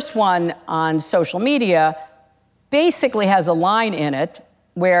 the first one on social media basically has a line in it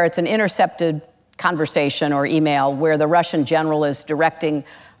where it's an intercepted conversation or email where the Russian general is directing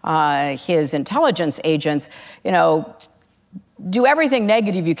his intelligence agents, do everything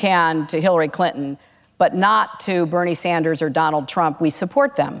negative you can to Hillary Clinton, but not to Bernie Sanders or Donald Trump. We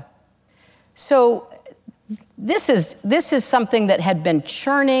support them. So this is something that had been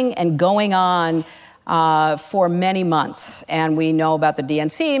churning and going on for many months. And we know about the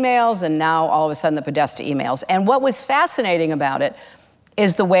DNC emails and now all of a sudden the Podesta emails. And what was fascinating about it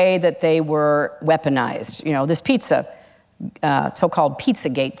is the way that they were weaponized. This so-called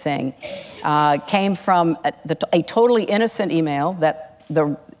Pizzagate thing came from a totally innocent email that the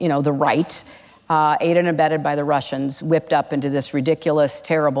right, aided and abetted by the Russians, whipped up into this ridiculous,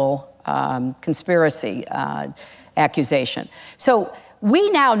 terrible conspiracy accusation. So we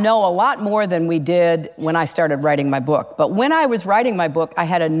now know a lot more than we did when I started writing my book. But when I was writing my book, I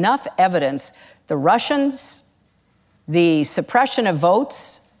had enough evidence. The Russians, the suppression of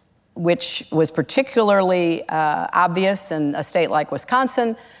votes, which was particularly obvious in a state like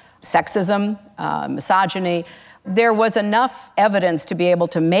Wisconsin, sexism, misogyny. There was enough evidence to be able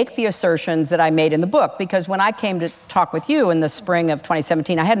to make the assertions that I made in the book, because when I came to talk with you in the spring of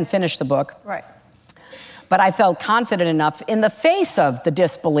 2017, I hadn't finished the book. Right. But I felt confident enough in the face of the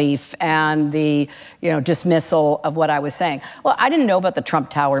disbelief and the, dismissal of what I was saying. Well, I didn't know about the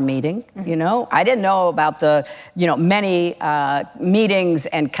Trump Tower meeting, I didn't know about the, many meetings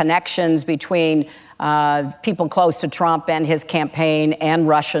and connections between people close to Trump and his campaign and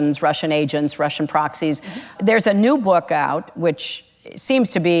Russian agents, Russian proxies. There's a new book out, which seems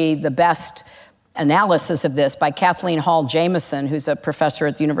to be the best analysis of this by Kathleen Hall Jamieson, who's a professor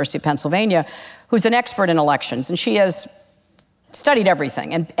at the University of Pennsylvania, who's an expert in elections, and she has studied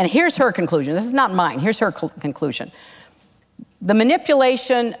everything. And here's her conclusion. This is not mine. Here's her conclusion. The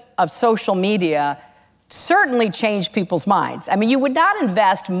manipulation of social media certainly changed people's minds. I mean, you would not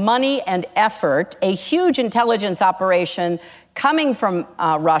invest money and effort, a huge intelligence operation coming from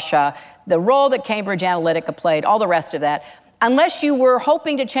Russia, the role that Cambridge Analytica played, all the rest of that, unless you were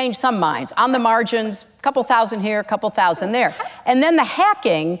hoping to change some minds on the margins, a couple thousand here, a couple thousand there. And then the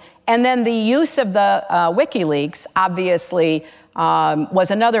hacking and then the use of the WikiLeaks obviously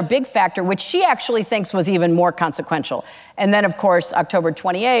was another big factor, which she actually thinks was even more consequential. And then, of course, October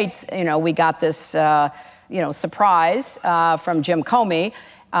 28th, we got this, surprise from Jim Comey,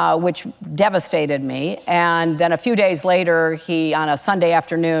 which devastated me. And then a few days later, he, on a Sunday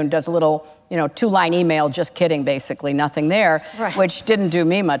afternoon, does a little, 2-line email, just kidding, basically, nothing there, right, which didn't do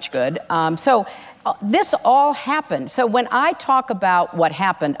me much good. So this all happened. So when I talk about what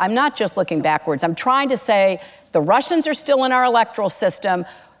happened, I'm not just looking backwards. I'm trying to say the Russians are still in our electoral system.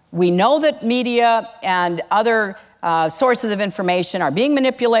 We know that media and other sources of information are being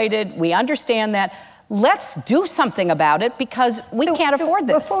manipulated. We understand that. Let's do something about it because we can't afford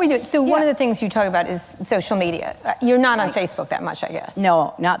this. Before we do it, one of the things you talk about is social media. You're not on Facebook that much, I guess.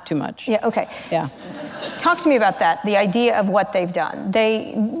 No, not too much. Yeah, okay. Yeah. Talk to me about that, the idea of what they've done.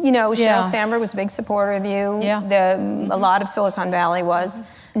 They, Sheryl Sandberg was a big supporter of you. Yeah. A lot of Silicon Valley was.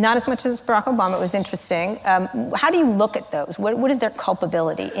 Not as much as Barack Obama. It was interesting. How do you look at those? What is their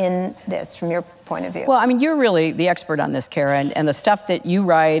culpability in this from your point of view? Well, I mean, you're really the expert on this, Kara, and the stuff that you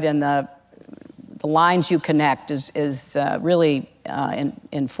write and the lines you connect is really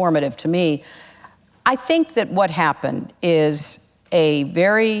informative to me. I think that what happened is a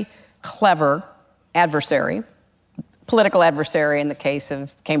very clever adversary, political adversary in the case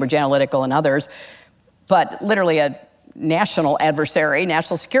of Cambridge Analytica and others, but literally a national adversary,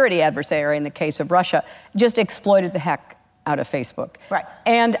 national security adversary in the case of Russia, just exploited the heck out of Facebook. Right.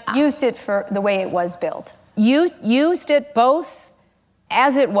 And used it for the way it was built. Used it both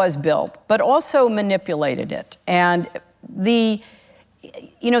as it was built, but also manipulated it. And the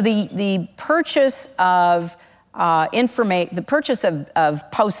purchase of information, the purchase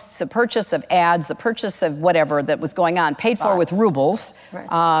of posts, the purchase of ads, the purchase of whatever that was going on, paid for with rubles.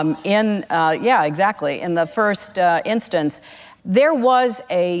 Right. In the first instance, there was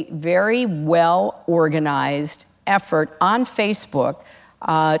a very well organized effort on Facebook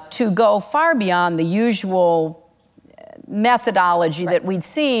to go far beyond the usual methodology that we'd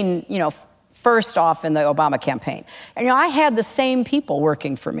seen, first off in the Obama campaign. And, I had the same people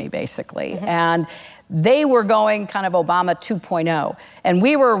working for me, basically. Mm-hmm. And they were going kind of Obama 2.0. And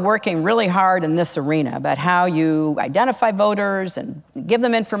we were working really hard in this arena about how you identify voters and give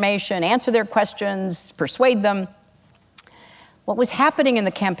them information, answer their questions, persuade them. What was happening in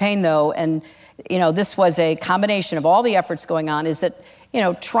the campaign, though, and, this was a combination of all the efforts going on, is that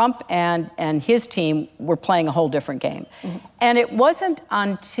Trump and his team were playing a whole different game. Mm-hmm. And it wasn't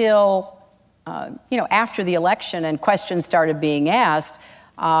until, after the election and questions started being asked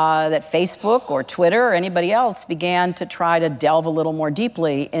that Facebook or Twitter or anybody else began to try to delve a little more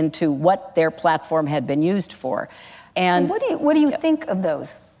deeply into what their platform had been used for. And so what do you think of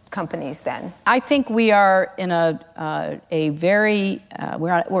those companies then? I think we are in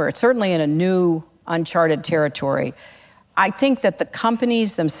we're certainly in a new uncharted territory. I think that the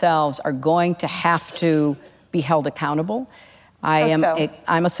companies themselves are going to have to be held accountable.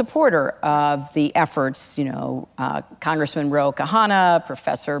 I'm a supporter of the efforts, Congressman Ro Khanna,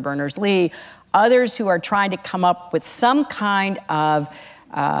 Professor Berners-Lee, others who are trying to come up with some kind of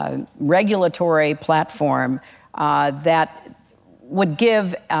regulatory platform that would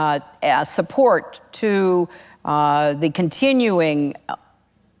give support to the continuing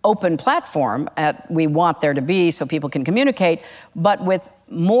open platform we want there to be so people can communicate, but with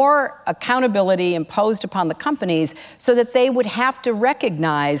more accountability imposed upon the companies so that they would have to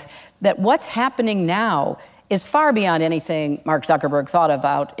recognize that what's happening now is far beyond anything Mark Zuckerberg thought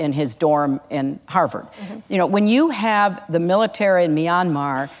about in his dorm in Harvard. Mm-hmm. When you have the military in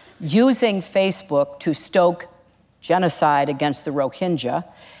Myanmar using Facebook to stoke genocide against the Rohingya,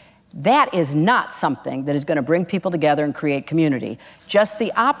 that is not something that is going to bring people together and create community. Just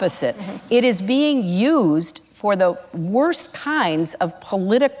the opposite. Mm-hmm. It is being used for the worst kinds of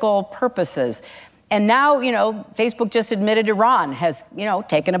political purposes. And now, Facebook just admitted Iran has,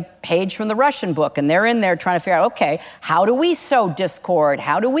 taken a page from the Russian book, and they're in there trying to figure out, okay, how do we sow discord?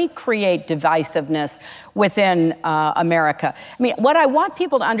 How do we create divisiveness within America? I mean, what I want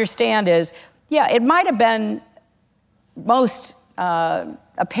people to understand is, it might have been most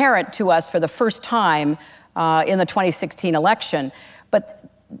apparent to us for the first time in the 2016 election. But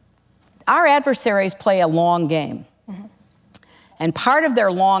our adversaries play a long game. Mm-hmm. And part of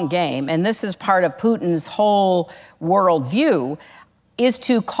their long game, and this is part of Putin's whole worldview, is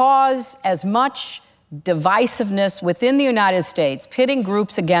to cause as much divisiveness within the United States, pitting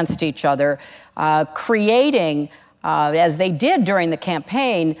groups against each other, creating, as they did during the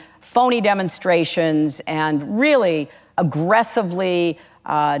campaign, phony demonstrations and really aggressively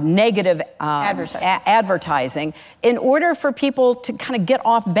negative advertising in order for people to kind of get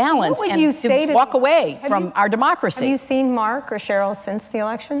off balance and to walk away from our democracy. Have you seen Mark or Cheryl since the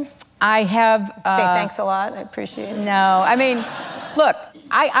election? I have. Say thanks a lot. I appreciate it. No, I mean, look,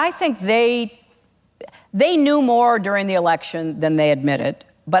 I think they knew more during the election than they admitted,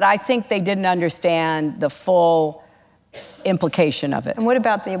 but I think they didn't understand the full implication of it. And what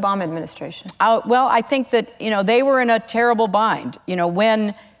about the Obama administration? Well, I think that, they were in a terrible bind.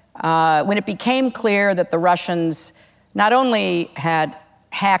 When it became clear that the Russians not only had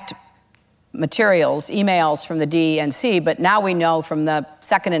hacked materials, emails from the DNC, but now we know from the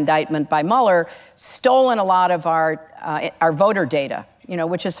second indictment by Mueller, stolen a lot of our voter data,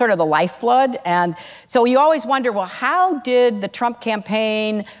 which is sort of the lifeblood. And so you always wonder, well, how did the Trump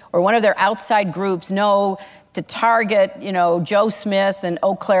campaign or one of their outside groups know to target, Joe Smith in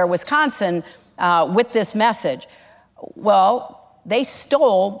Eau Claire, Wisconsin, with this message? Well, they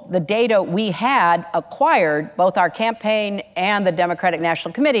stole the data we had acquired, both our campaign and the Democratic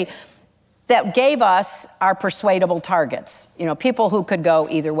National Committee, that gave us our persuadable targets, people who could go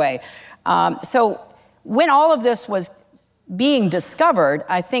either way. So when all of this was being discovered,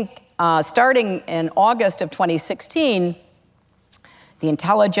 I think starting in August of 2016, the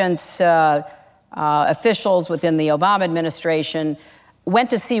intelligence officials within the Obama administration went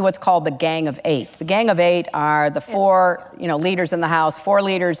to see what's called the Gang of Eight. The Gang of Eight are the four, leaders in the House, four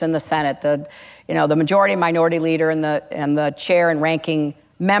leaders in the Senate, the majority and minority leader and the chair and ranking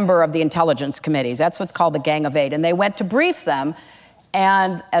member of the intelligence committees. That's what's called the Gang of Eight. And they went to brief them.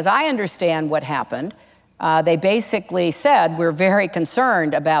 And as I understand what happened, they basically said, we're very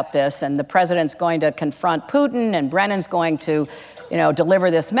concerned about this, and the president's going to confront Putin, and Brennan's going to deliver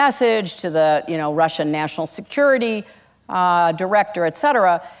this message to the, Russian national security director, et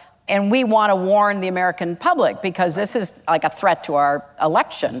cetera. And we want to warn the American public because this is like a threat to our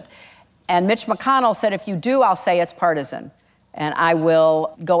election. And Mitch McConnell said, if you do, I'll say it's partisan, and I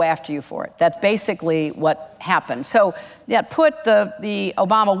will go after you for it. That's basically what happened. So that put the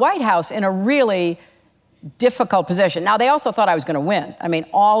Obama White House in a really difficult position. Now, they also thought I was going to win. I mean,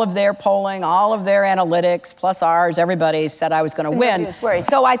 all of their polling, all of their analytics, plus ours, everybody said I was going to win.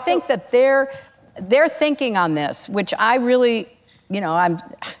 So I think that their thinking on this, which I really,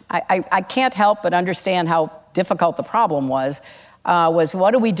 I can't help but understand how difficult the problem was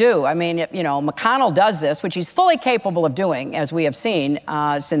what do we do? I mean, McConnell does this, which he's fully capable of doing, as we have seen,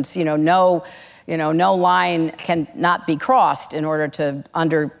 since, no line can not be crossed in order to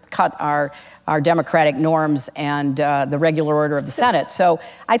undercut our democratic norms and the regular order of the Senate. So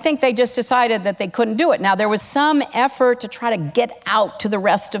I think they just decided that they couldn't do it. Now, there was some effort to try to get out to the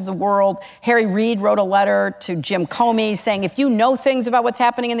rest of the world. Harry Reid wrote a letter to Jim Comey saying, if you know things about what's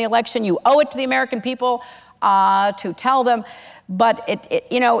happening in the election, you owe it to the American people to tell them. But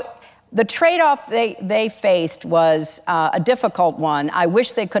the trade-off they faced was a difficult one. I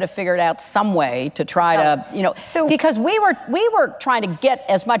wish they could have figured out some way to try to, because we were trying to get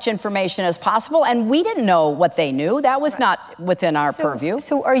as much information as possible, and we didn't know what they knew. That was not within our purview.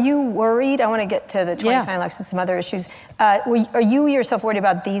 So are you worried? I want to get to the 2020 election, some other issues. Are you yourself worried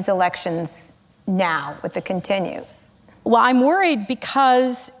about these elections now with the continue? Well, I'm worried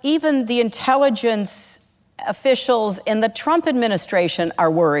because even the intelligence officials in the Trump administration are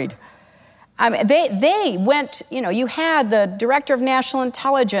worried. I mean, they went, you had the director of national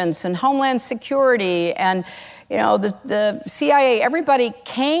intelligence and Homeland Security and, the CIA, everybody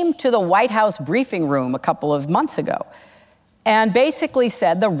came to the White House briefing room a couple of months ago and basically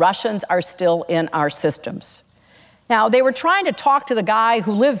said the Russians are still in our systems. Now, they were trying to talk to the guy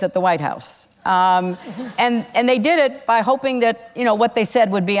who lives at the White House. And they did it by hoping that, what they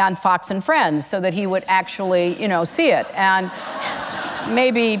said would be on Fox and Friends so that he would actually, see it and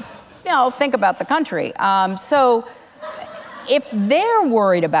maybe, think about the country. So if they're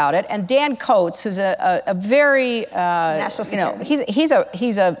worried about it, and Dan Coats, who's a very, national security. he's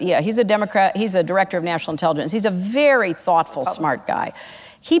a Democrat, he's a director of national intelligence. He's a very thoughtful, smart guy.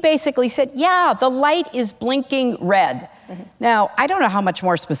 He basically said, the light is blinking red. Mm-hmm. Now, I don't know how much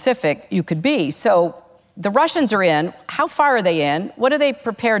more specific you could be. So the Russians are in. How far are they in? What are they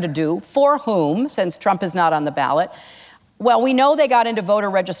prepared to do? For whom, since Trump is not on the ballot? Well, we know they got into voter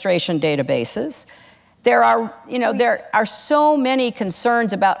registration databases. There are so many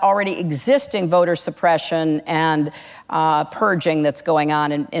concerns about already existing voter suppression and purging that's going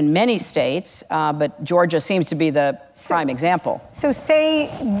on in many states, but Georgia seems to be the prime example. So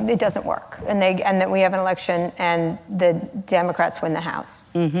say it doesn't work, and that we have an election and the Democrats win the House.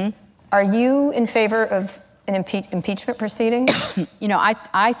 Mm-hmm. Are you in favor of an impeachment proceeding?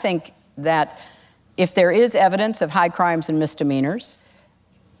 I think that if there is evidence of high crimes and misdemeanors,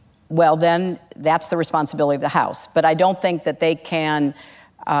 well, then that's the responsibility of the House. But I don't think that they can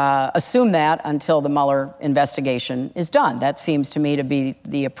assume that until the Mueller investigation is done. That seems to me to be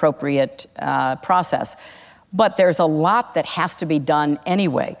the appropriate process. But there's a lot that has to be done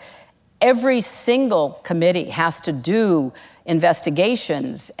anyway. Every single committee has to do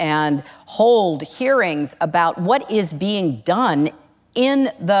investigations and hold hearings about what is being done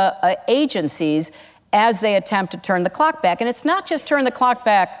in the agencies as they attempt to turn the clock back. And it's not just turn the clock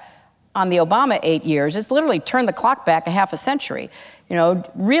back on the Obama 8 years, it's literally turn the clock back a half a century.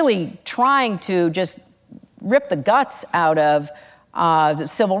 Really trying to just rip the guts out of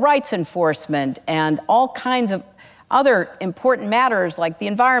civil rights enforcement and all kinds of other important matters like the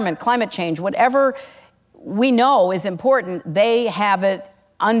environment, climate change, whatever we know is important, they have it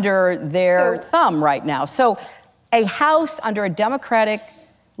under their thumb right now. So a House under a Democratic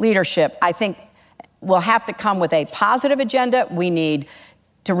leadership, I think, will have to come with a positive agenda. We need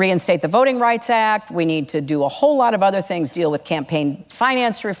to reinstate the Voting Rights Act. We need to do a whole lot of other things, deal with campaign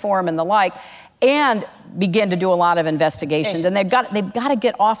finance reform and the like, and begin to do a lot of investigations. And they've got to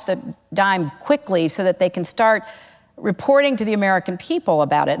get off the dime quickly so that they can start reporting to the American people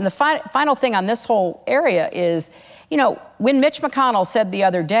about it. And the final thing on this whole area is, when Mitch McConnell said the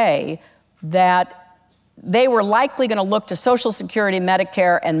other day that they were likely going to look to Social Security,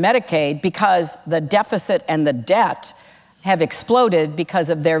 Medicare, and Medicaid because the deficit and the debt have exploded because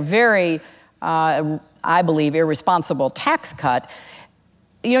of their very, I believe, irresponsible tax cut.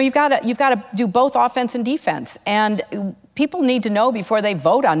 You've got to do both offense and defense. And people need to know before they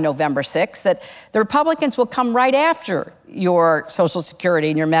vote on November 6th that the Republicans will come right after your Social Security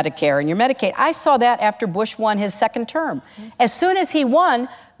and your Medicare and your Medicaid. I saw that after Bush won his second term. As soon as he won,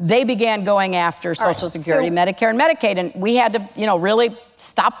 they began going after Social Security, Medicare, and Medicaid, and we had to, really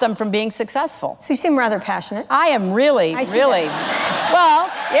stop them from being successful. So you seem rather passionate. I am really. Well,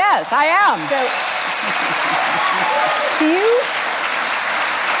 yes, I am.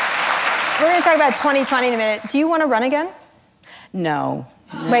 We're going to talk about 2020 in a minute. Do you want to run again? No.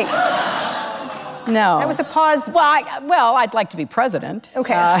 Wait. No. That was a pause. Well, I'd like to be president.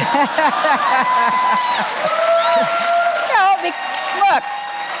 Okay. Look,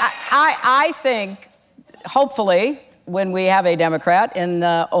 I think, hopefully, when we have a Democrat in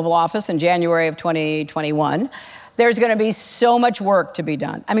the Oval Office in January of 2021, there's going to be so much work to be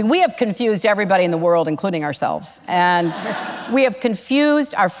done. I mean, we have confused everybody in the world, including ourselves. And we have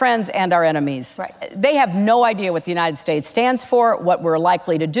confused our friends and our enemies. Right. They have no idea what the United States stands for, what we're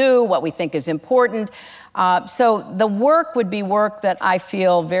likely to do, what we think is important. So the work would be work that I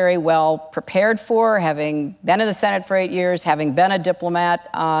feel very well prepared for, having been in the Senate for 8 years, having been a diplomat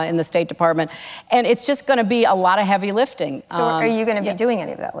in the State Department. And it's just going to be a lot of heavy lifting. So are you going to be doing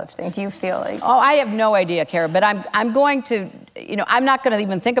any of that lifting? Do you feel like... Oh, I have no idea, Kara, but I'm going to, I'm not going to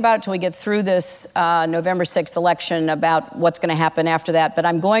even think about it until we get through this November 6th election about what's going to happen after that. But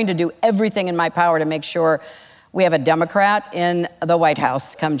I'm going to do everything in my power to make sure we have a Democrat in the White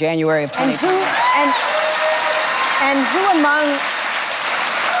House come January of 2020. And who among,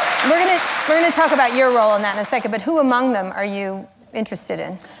 we're going to talk about your role in that in a second, but who among them are you interested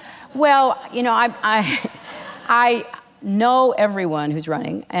in? Well, I know everyone who's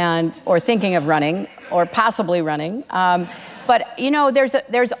running or thinking of running or possibly running. But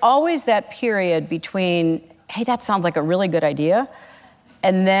there's always that period between, hey, that sounds like a really good idea,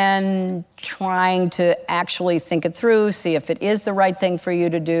 and then trying to actually think it through, see if it is the right thing for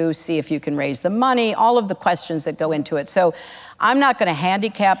you to do, see if you can raise the money, all of the questions that go into it. So I'm not going to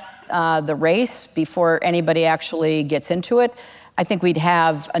handicap the race before anybody actually gets into it. I think we'd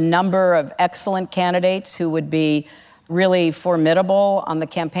have a number of excellent candidates who would be really formidable on the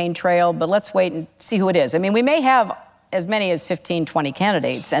campaign trail, but let's wait and see who it is. I mean, we may have as many as 15, 20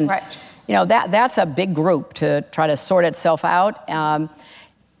 candidates, and right. That's a big group to try to sort itself out. And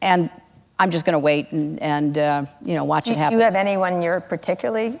I'm just going to wait and watch it happen. Do you have anyone you're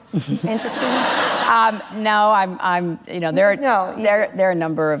particularly interested in? No, there are a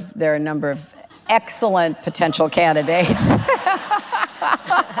number of excellent potential candidates.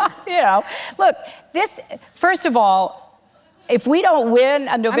 Look, first of all, If we don't win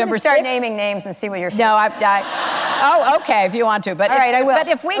on November 6th... I'm going to start naming names and see what you're saying. No, oh, okay, if you want to. But all right, I will. But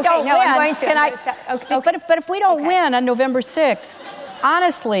if we don't win... I'm going to. But if we don't win on November 6th,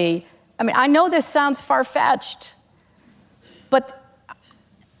 honestly, I mean, I know this sounds far-fetched, but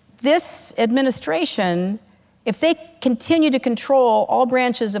this administration, if they continue to control all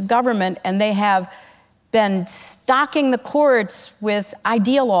branches of government and they have been stocking the courts with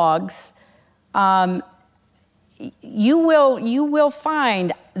ideologues, you will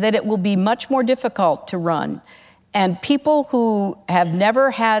find that it will be much more difficult to run. And people who have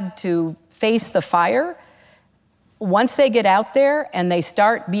never had to face the fire, once they get out there and they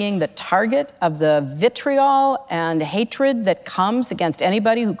start being the target of the vitriol and hatred that comes against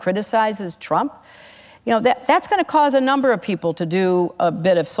anybody who criticizes Trump, that's going to cause a number of people to do a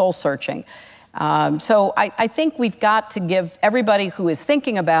bit of soul searching. So I think we've got to give everybody who is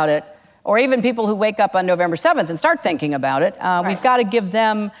thinking about it, or even people who wake up on November 7th and start thinking about it, we've got to give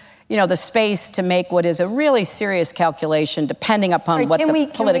them, the space to make what is a really serious calculation, depending upon what the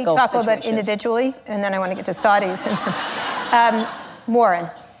political situation is. Can we talk a little bit individually, and then I want to get to Saudis and some. Warren.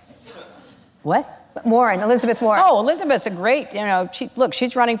 What? Warren, Elizabeth Warren. Oh, Elizabeth's a great,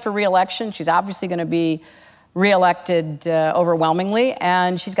 she's running for re-election. She's obviously going to be re-elected overwhelmingly,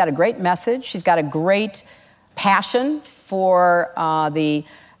 and she's got a great message. She's got a great passion for the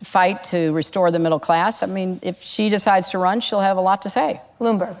fight to restore the middle class. I mean, if she decides to run, she'll have a lot to say.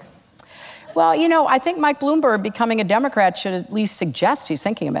 Bloomberg. Well, I think Mike Bloomberg becoming a Democrat should at least suggest he's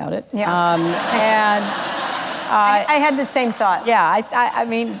thinking about it. Yeah. I had the same thought. Yeah, I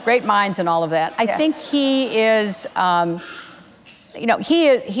mean, great minds and all of that. I think he is,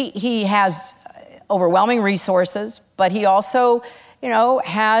 he has overwhelming resources, but he also,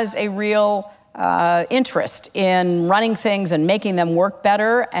 has a real interest in running things and making them work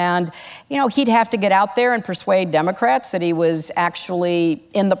better. And, he'd have to get out there and persuade Democrats that he was actually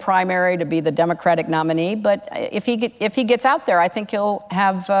in the primary to be the Democratic nominee. But if he gets out there, I think he'll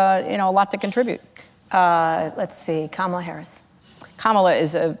have, a lot to contribute. Let's see, Kamala Harris. Kamala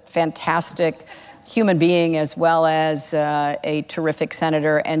is a fantastic human being as well as a terrific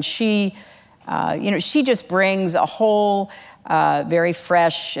senator. And she just brings a whole very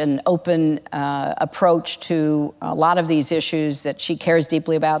fresh and open approach to a lot of these issues that she cares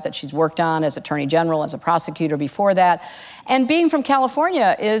deeply about, that she's worked on as Attorney General, as a prosecutor before that. And being from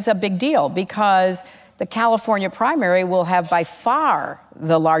California is a big deal because the California primary will have by far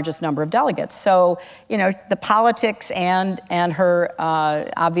the largest number of delegates. So, the politics and her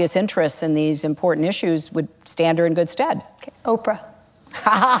obvious interests in these important issues would stand her in good stead. Okay. Oprah.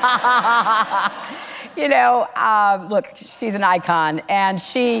 Look, she's an icon, and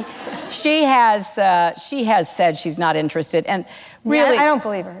she has said she's not interested. And really, I don't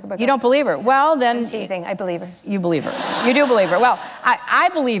believe her. You don't believe her? Well, then I'm teasing. I believe her. You believe her. You do believe her. Well, I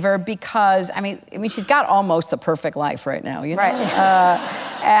believe her because I mean, she's got almost the perfect life right now. Right.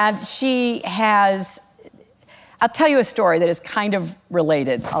 And she has. I'll tell you a story that is kind of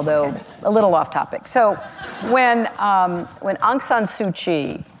related, although a little off topic. So, when Aung San Suu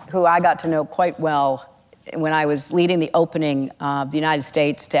Kyi, who I got to know quite well when I was leading the opening of the United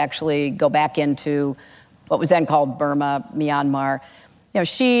States to actually go back into what was then called Burma, Myanmar,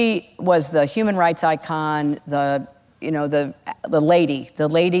 she was the human rights icon, the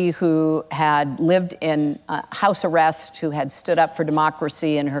lady who had lived in house arrest, who had stood up for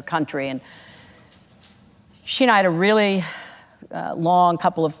democracy in her country. And she and I had a really long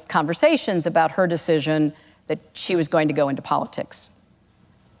couple of conversations about her decision that she was going to go into politics.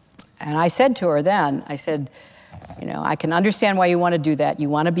 And I said to her then, I said, I can understand why you want to do that. You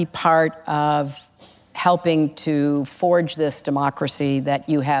want to be part of helping to forge this democracy that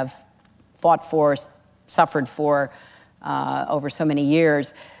you have fought for, suffered for over so many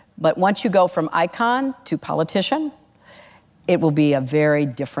years. But once you go from icon to politician, it will be a very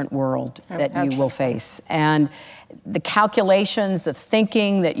different world that you will face. And the calculations, the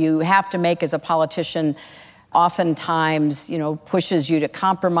thinking that you have to make as a politician oftentimes, pushes you to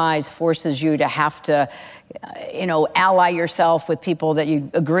compromise, forces you to have to, ally yourself with people that you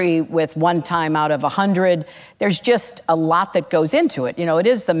agree with one time out of 100. There's just a lot that goes into it. It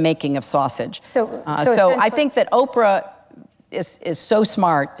is the making of sausage. So I think that Oprah is so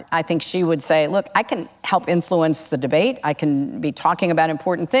smart. I think she would say, look, I can help influence the debate. I can be talking about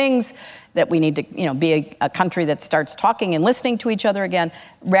important things, that we need to, be a country that starts talking and listening to each other again,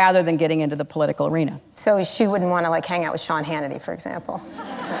 rather than getting into the political arena. So she wouldn't want to hang out with Sean Hannity, for example.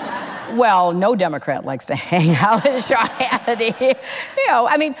 Well, no Democrat likes to hang out with Sean Hannity.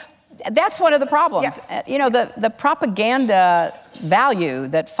 That's one of the problems. Yeah. You know, the propaganda value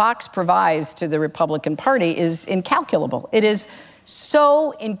that Fox provides to the Republican Party is incalculable. It is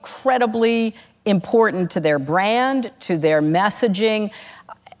so incredibly important to their brand, to their messaging.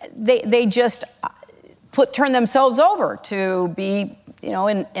 They just turn themselves over to be, you know,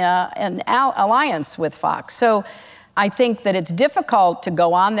 in an alliance with Fox. So I think that it's difficult to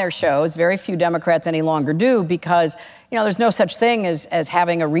go on their shows. Very few Democrats any longer do, because, you know, there's no such thing as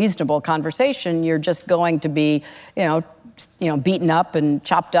having a reasonable conversation. You're just going to be, you know, beaten up and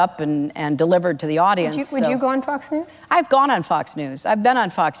chopped up and delivered to the audience. Would you go on Fox News? I've gone on Fox News. I've been on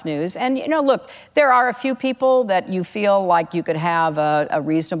Fox News. And, you know, look, there are a few people that you feel like you could have a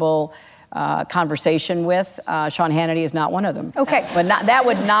reasonable conversation with. Sean Hannity is not one of them. Okay. But that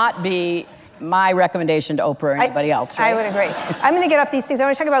would not be my recommendation to Oprah or anybody else. Right? I would agree. I'm going to get off these things. I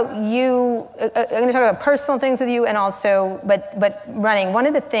want to talk about you. I'm going to talk about personal things with you, and also, but running. One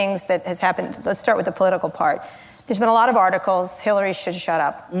of the things that has happened. Let's start with the political part. There's been a lot of articles. Hillary should shut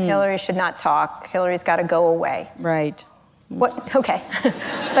up. Hillary should not talk. Hillary's got to go away. Right. What? Okay.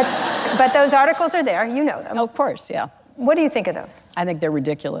 but those articles are there. You know them. Oh, of course. Yeah. What do you think of those? I think they're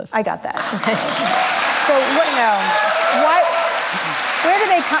ridiculous. I got that. So what? Why? Where do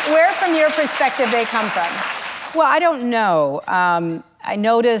they come? Where, from your perspective, they come from? Well, I don't know. I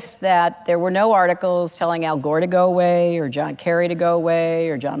noticed that there were no articles telling Al Gore to go away, or John Kerry to go away,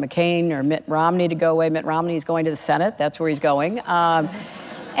 or John McCain, or Mitt Romney to go away. Mitt Romney is going to the Senate. That's where he's going.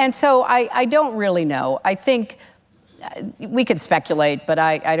 And so I don't really know. I think we could speculate, but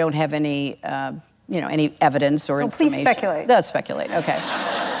I don't have any, any evidence or information. Please speculate. Let's speculate. Okay.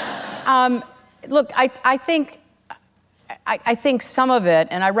 Look, I think some of it,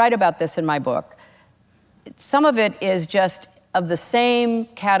 and I write about this in my book, some of it is just of the same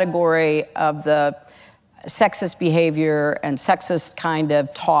category of the sexist behavior and sexist kind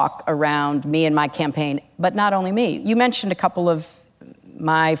of talk around me and my campaign, but not only me. You mentioned a couple of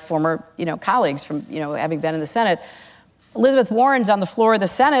my former, colleagues from, having been in the Senate. Elizabeth Warren's on the floor of the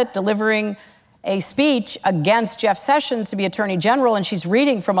Senate delivering a speech against Jeff Sessions to be Attorney General, and she's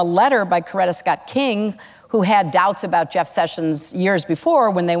reading from a letter by Coretta Scott King, who had doubts about Jeff Sessions years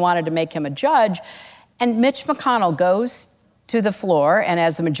before when they wanted to make him a judge. And Mitch McConnell goes to the floor, and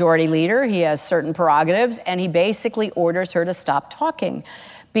as the majority leader, he has certain prerogatives, and he basically orders her to stop talking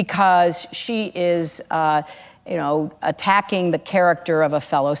because she is, attacking the character of a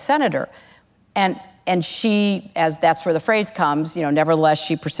fellow senator. And she, as that's where the phrase comes, nevertheless,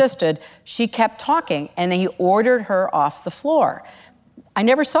 she persisted. She kept talking, and then he ordered her off the floor. I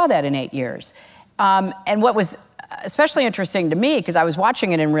never saw that in 8 years. And what was especially interesting to me, because I was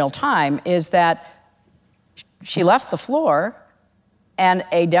watching it in real time, is that she left the floor, and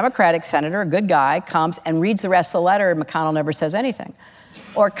a Democratic senator, a good guy, comes and reads the rest of the letter, and McConnell never says anything.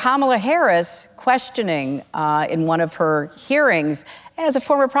 Or Kamala Harris questioning in one of her hearings, and as a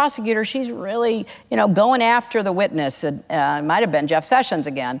former prosecutor, she's really, going after the witness. It might have been Jeff Sessions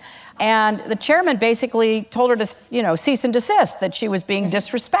again. And the chairman basically told her to, cease and desist, that she was being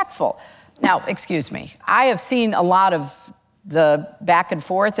disrespectful. Now, excuse me, I have seen a lot of the back and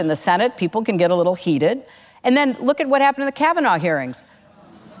forth in the Senate. People can get a little heated. And then look at what happened in the Kavanaugh hearings,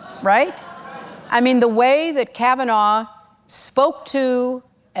 right? I mean, the way that Kavanaugh spoke to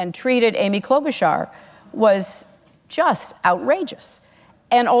and treated Amy Klobuchar was just outrageous.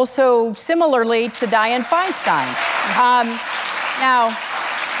 And also similarly to Dianne Feinstein.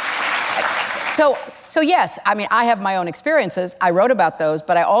 So yes, I mean, I have my own experiences. I wrote about those,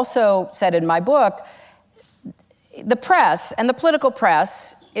 but I also said in my book, the press and the political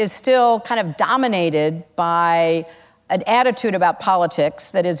press is still kind of dominated by an attitude about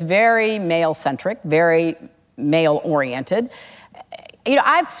politics that is very male-centric, very male-oriented.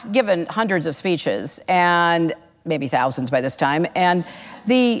 I've given hundreds of speeches, and maybe thousands by this time, and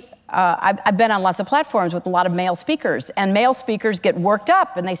I've been on lots of platforms with a lot of male speakers, and male speakers get worked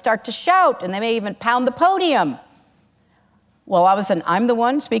up, and they start to shout, and they may even pound the podium. Well, all of a sudden, I'm the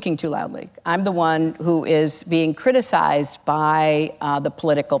one speaking too loudly. I'm the one who is being criticized by the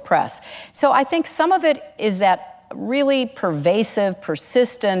political press. So I think some of it is that really pervasive,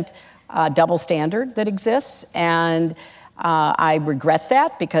 persistent double standard that exists, and I regret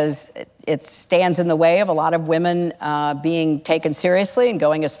that because it stands in the way of a lot of women being taken seriously and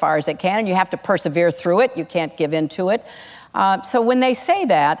going as far as they can, and you have to persevere through it. You can't give in to it. So when they say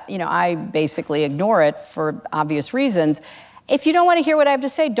that, I basically ignore it for obvious reasons. If you don't want to hear what I have to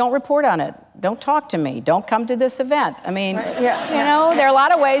say, don't report on it. Don't talk to me. Don't come to this event. I mean, there are a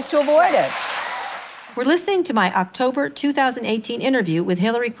lot of ways to avoid it. We're listening to my October 2018 interview with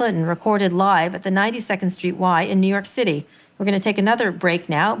Hillary Clinton, recorded live at the 92nd Street Y in New York City. It We're going to take another break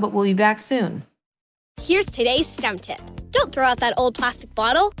now, but we'll be back soon. Here's today's STEM tip. Don't throw out that old plastic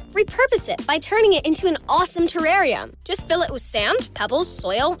bottle. Repurpose it by turning it into an awesome terrarium. Just fill it with sand, pebbles,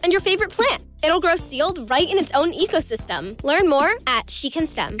 soil, and your favorite plant. It'll grow sealed right in its own ecosystem. Learn more at She Can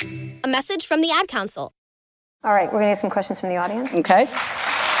STEM. A message from the Ad Council. All right, we're going to get some questions from the audience. Okay.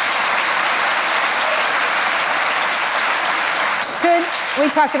 We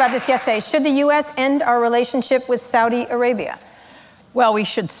talked about this yesterday. Should the U.S. end our relationship with Saudi Arabia? Well, we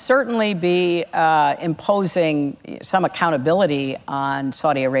should certainly be imposing some accountability on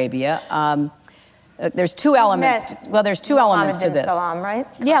Saudi Arabia. There's two elements. There's two elements to this. Salam, right?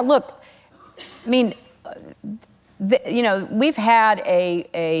 Yeah, look, I mean, we've had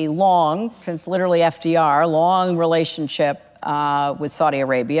a long, since literally FDR, long relationship with Saudi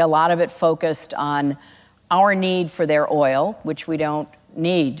Arabia. A lot of it focused on our need for their oil, which we don't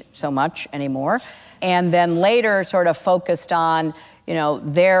need so much anymore. And then later sort of focused on,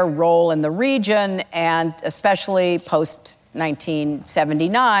 their role in the region, and especially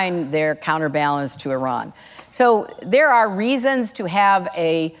post-1979, their counterbalance to Iran. So there are reasons to have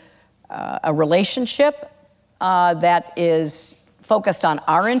a relationship that is focused on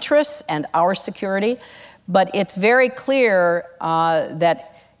our interests and our security, but it's very clear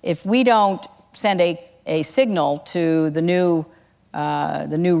that if we don't send a signal to the new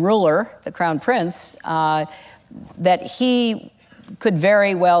ruler, the Crown Prince, that he could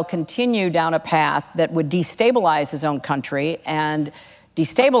very well continue down a path that would destabilize his own country and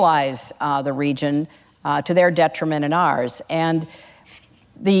destabilize the region to their detriment and ours. And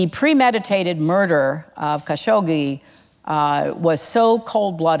the premeditated murder of Khashoggi was so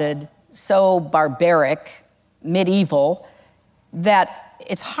cold-blooded, so barbaric, medieval, that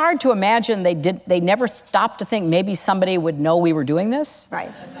it's hard to imagine they never stopped to think maybe somebody would know we were doing this.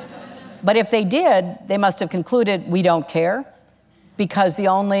 Right. But if they did, they must have concluded we don't care, because the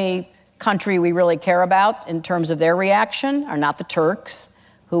only country we really care about in terms of their reaction are not the Turks,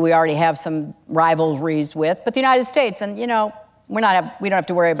 who we already have some rivalries with, but the United States. And, we don't have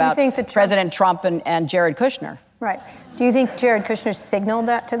to worry about President Trump and Jared Kushner. Right. Do you think Jared Kushner signaled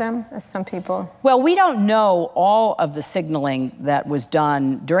that to them, as some people? Well, we don't know all of the signaling that was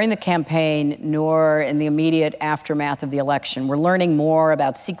done during the campaign, nor in the immediate aftermath of the election. We're learning more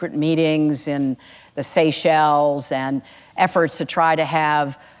about secret meetings in the Seychelles and efforts to try to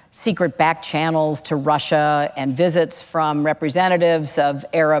have secret back channels to Russia and visits from representatives of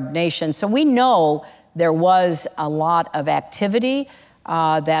Arab nations. So we know there was a lot of activity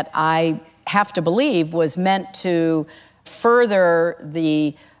that I have to believe was meant to further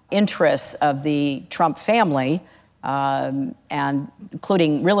the interests of the Trump family, and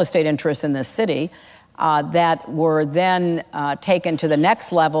including real estate interests in this city, that were then taken to the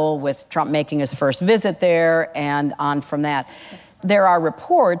next level with Trump making his first visit there and on from that. There are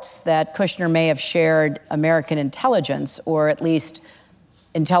reports that Kushner may have shared American intelligence, or at least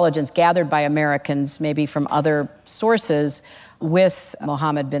intelligence gathered by Americans, maybe from other sources, with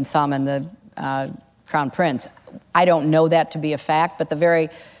Mohammed bin Salman, the Crown Prince. I don't know that to be a fact, but the very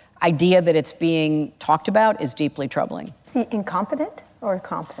idea that it's being talked about is deeply troubling. Is he incompetent or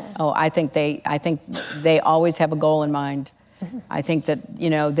competent? Oh, I think they always have a goal in mind. Mm-hmm. I think that,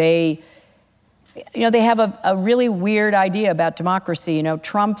 they have a really weird idea about democracy.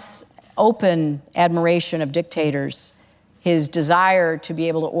 Trump's open admiration of dictators, his desire to be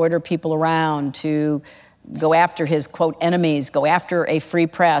able to order people around, to go after his, quote, enemies, go after a free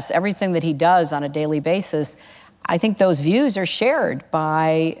press, everything that he does on a daily basis, I think those views are shared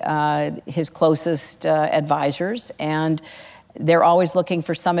by his closest advisors, and they're always looking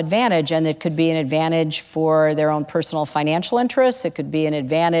for some advantage, and it could be an advantage for their own personal financial interests. It could be an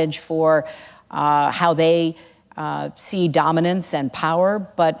advantage for how they see dominance and power,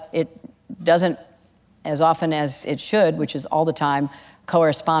 but it doesn't, as often as it should, which is all the time,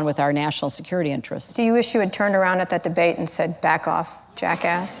 correspond with our national security interests. Do you wish you had turned around at that debate and said, back off,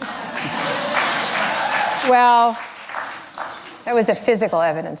 jackass? Well, that was a physical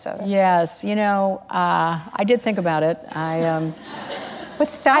evidence of it. Yes, I did think about it. What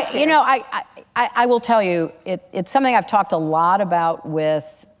stopped you? I will tell you, it's something I've talked a lot about with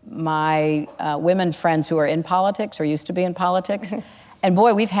my women friends who are in politics or used to be in politics. And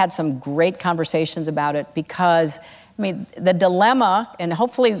boy, we've had some great conversations about it, because the dilemma, and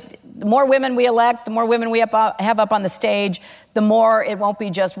hopefully the more women we elect, the more women we have up on the stage, the more it won't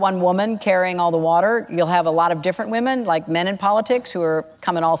be just one woman carrying all the water. You'll have a lot of different women, like men in politics, who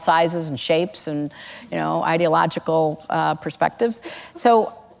come in all sizes and shapes and, ideological perspectives.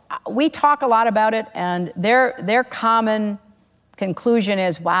 So we talk a lot about it, and their common conclusion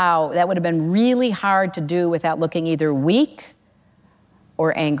is, wow, that would have been really hard to do without looking either weak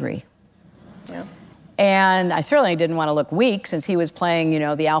or angry. Yeah. And I certainly didn't want to look weak since he was playing,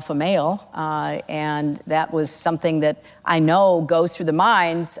 the alpha male. And that was something that I know goes through the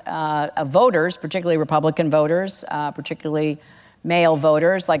minds of voters, particularly Republican voters, particularly male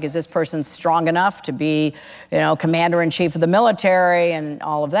voters. Like, is this person strong enough to be, commander-in-chief of the military and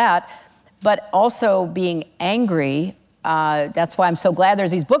all of that? But also being angry. That's why I'm so glad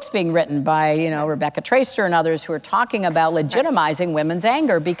there's these books being written by, Rebecca Traister and others who are talking about legitimizing women's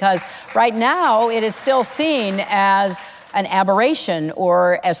anger, because right now it is still seen as an aberration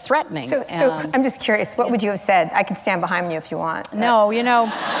or as threatening. So I'm just curious, what would you have said? I could stand behind you if you want. No,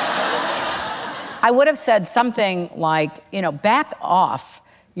 I would have said something like, back off.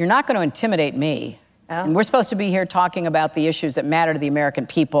 You're not going to intimidate me. Oh. And we're supposed to be here talking about the issues that matter to the American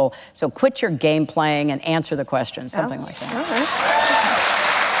people. So quit your game playing and answer the questions, something like that. All right.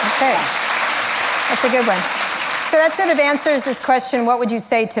 Okay. That's a good one. So that sort of answers this question, what would you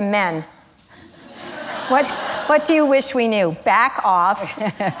say to men? What do you wish we knew? Back off.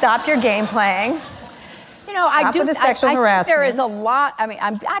 Stop your game playing. Stop with the sexual harassment. There is a lot.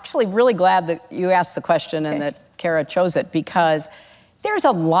 I'm actually really glad that you asked the question and that Kara chose it, because there's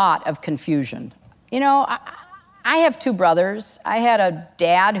a lot of confusion. I have two brothers. I had a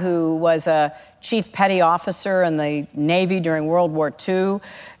dad who was a chief petty officer in the Navy during World War II.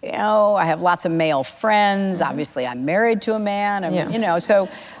 I have lots of male friends. Obviously, I'm married to a man. So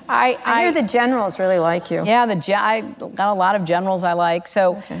I hear the generals really like you. Yeah, I got a lot of generals I like.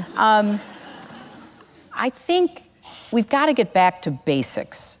 So I think we've got to get back to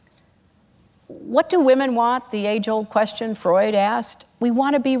basics. What do women want? The age-old question Freud asked. We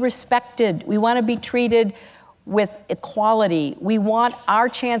want to be respected. We want to be treated with equality. We want our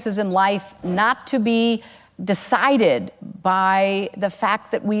chances in life not to be decided by the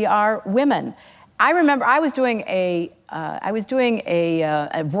fact that we are women. I remember I was doing a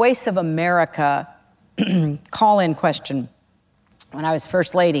Voice of America call-in question when I was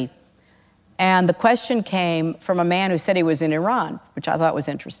First Lady. And the question came from a man who said he was in Iran, which I thought was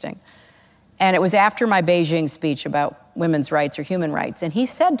interesting. And it was after my Beijing speech about women's rights or human rights. And he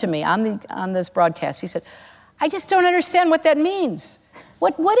said to me on this broadcast, he said, I just don't understand what that means.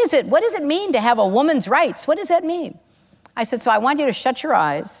 What is it? What does it mean to have a woman's rights? What does that mean? I said, so I want you to shut your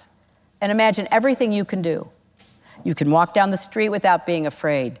eyes and imagine everything you can do. You can walk down the street without being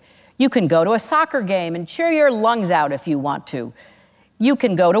afraid. You can go to a soccer game and cheer your lungs out if you want to. You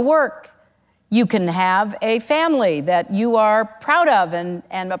can go to work. You can have a family that you are proud of and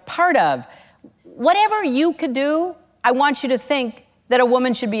a part of. Whatever you could do, I want you to think that a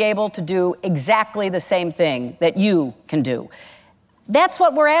woman should be able to do exactly the same thing that you can do. That's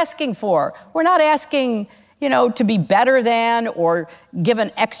what we're asking for. We're not asking, to be better than or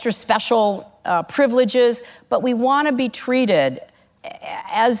given extra special privileges, but we want to be treated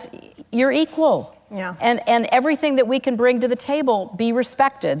as you're equal. Yeah. And everything that we can bring to the table be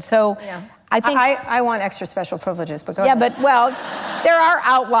respected. So I think I want extra special privileges, but go ahead. but there are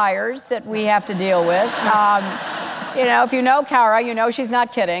outliers that we have to deal with. If you know Kara, she's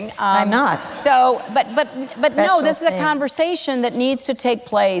not kidding. I'm not. So, but no, this is a conversation that needs to take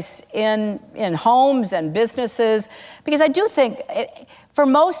place in homes and businesses, because I do think for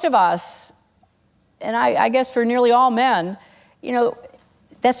most of us, and I guess for nearly all men,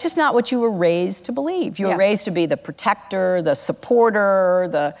 that's just not what you were raised to believe. You were raised to be the protector, the supporter,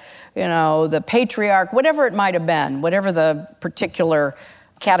 the patriarch, whatever it might have been, whatever the particular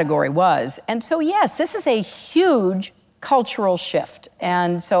category was. And so, yes, this is a huge cultural shift.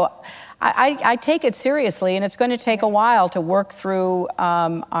 And so I take it seriously, and it's going to take a while to work through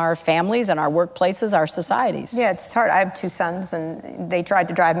our families and our workplaces, our societies. Yeah, it's hard. I have two sons, and they tried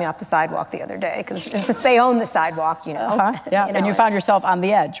to drive me off the sidewalk the other day because they own the sidewalk, Uh-huh. Yeah, and you found yourself on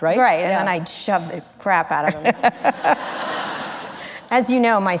the edge, right? Right, and then I shoved the crap out of them. As you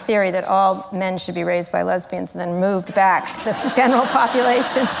know, my theory that all men should be raised by lesbians and then moved back to the general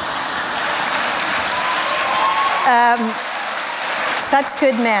population. Such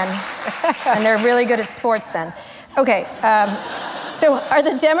good men. And they're really good at sports then. Okay, so are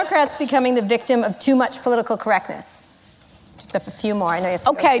the Democrats becoming the victim of too much political correctness? Just up a few more. I know you have to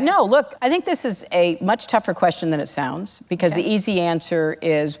Okay, no, look, I think this is a much tougher question than it sounds, because the easy answer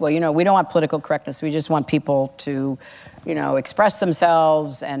is, well, we don't want political correctness. We just want people to, express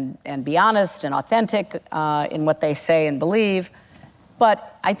themselves and be honest and authentic in what they say and believe.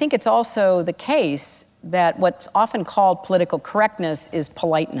 But I think it's also the case that what's often called political correctness is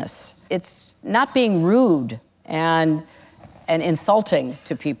politeness. It's not being rude and insulting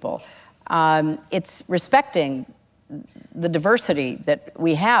to people. It's respecting the diversity that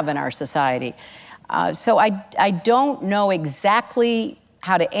we have in our society. So I don't know exactly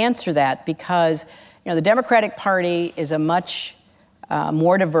how to answer that because, the Democratic Party is a much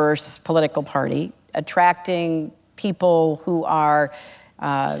more diverse political party, attracting people who are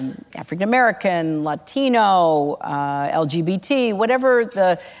African American, Latino, LGBT, whatever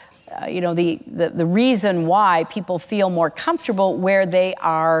the reason why people feel more comfortable where they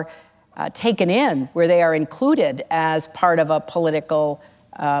are taken in, where they are included as part of a political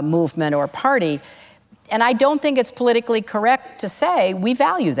movement or party. And I don't think it's politically correct to say we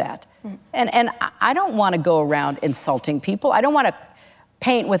value that. And I don't want to go around insulting people. I don't want to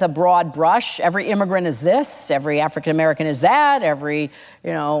paint with a broad brush. Every immigrant is this, every African American is that, every,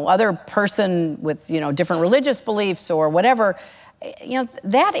 other person with, different religious beliefs or whatever.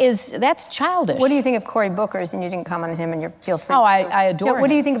 That's childish. What do you think of Cory Booker's? And you didn't comment on him, and you feel free. Oh, I adore him. What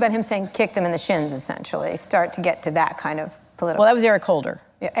do you think about him saying kick them in the shins, essentially? Start to get to that kind of political. Well, that was Eric Holder.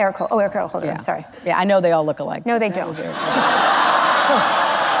 Yeah, Eric Holder. Yeah. I'm sorry. Yeah, I know they all look alike. No, they don't.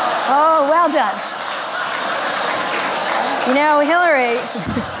 Oh, well done. Hillary.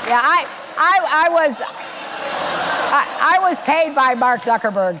 Yeah, I was paid by Mark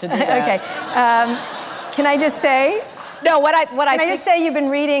Zuckerberg to do that. Okay. Can I just say? No, what I Can I just say you've been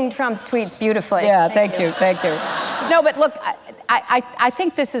reading Trump's tweets beautifully. Yeah, thank you. No, but look, I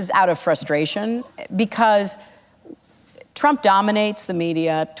think this is out of frustration because Trump dominates the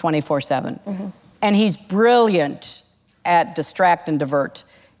media 24/7. Mm-hmm. And he's brilliant at distract and divert.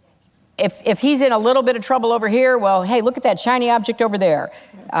 If he's in a little bit of trouble over here, well, hey, look at that shiny object over there.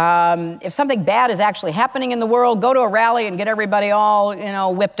 If something bad is actually happening in the world, go to a rally and get everybody all,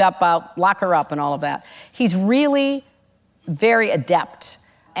 whipped up, lock her up and all of that. He's really very adept,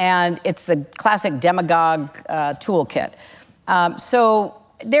 and it's the classic demagogue toolkit. So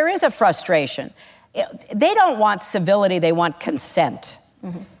there is a frustration. They don't want civility, they want consent.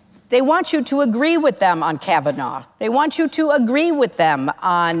 Mm-hmm. They want you to agree with them on Kavanaugh. They want you to agree with them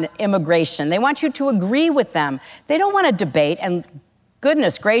on immigration. They want you to agree with them. They don't want to debate, and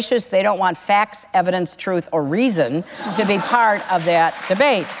goodness gracious, they don't want facts, evidence, truth, or reason to be part of that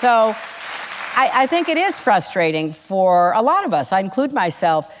debate. So I think it is frustrating for a lot of us, I include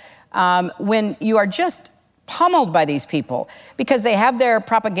myself, when you are just pummeled by these people because they have their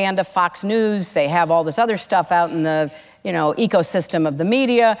propaganda, Fox News, they have all this other stuff out in the ecosystem of the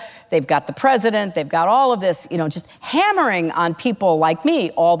media. They've got the president, they've got all of this, just hammering on people like me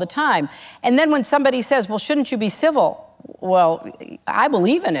all the time. And then when somebody says, well, shouldn't you be civil? Well, I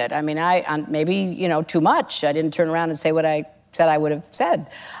believe in it. I mean, maybe, too much. I didn't turn around and say what I said I would have said.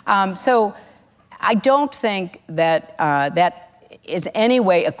 So I don't think that that is any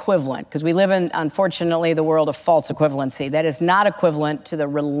way equivalent, because we live in, unfortunately, the world of false equivalency. That is not equivalent to the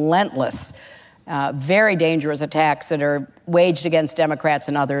relentless, very dangerous attacks that are waged against Democrats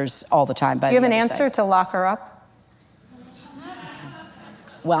and others all the time. Do you have an answer to lock her up?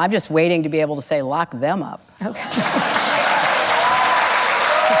 Well, I'm just waiting to be able to say lock them up. Okay.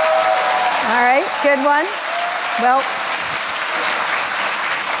 All right, good one.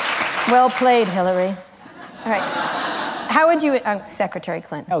 Well played, Hillary. All right. How would you, Secretary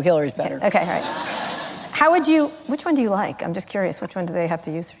Clinton. Oh, Hillary's better. Okay, all right. Which one do you like? I'm just curious, which one do they have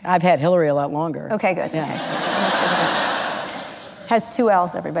to use? I've had Hillary a lot longer. Okay, good. Yeah. Okay. Has 2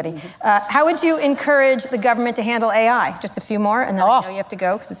 L's, everybody. How would you encourage the government to handle AI? Just a few more, and then I know you have to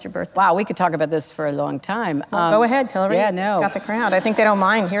go because it's your birthday. Wow, we could talk about this for a long time. Well, go ahead, Hillary. Yeah, no. It's got the crowd. I think they don't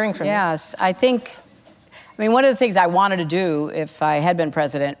mind hearing from you. Yes, I mean, one of the things I wanted to do if I had been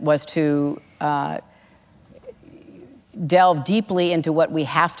president was to delve deeply into what we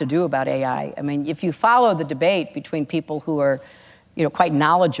have to do about AI. I mean, if you follow the debate between people who are, quite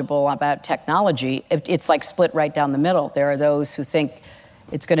knowledgeable about technology, it's like split right down the middle. There are those who think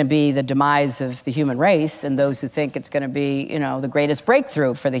it's going to be the demise of the human race, and those who think it's going to be, the greatest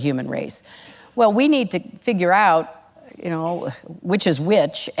breakthrough for the human race. Well, we need to figure out, which is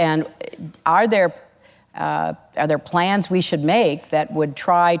which, and are there plans we should make that would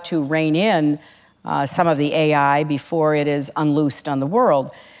try to rein in some of the AI before it is unloosed on the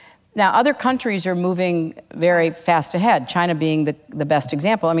world? Now, other countries are moving very fast ahead, China being the best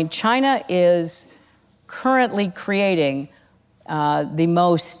example. I mean, China is currently creating the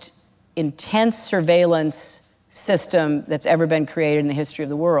most intense surveillance system that's ever been created in the history of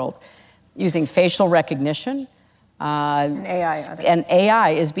the world, using facial recognition. And AI. And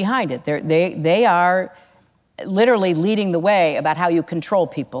AI is behind it. They are literally leading the way about how you control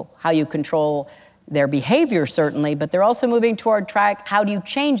people, how you control their behavior, certainly, but they're also moving toward how do you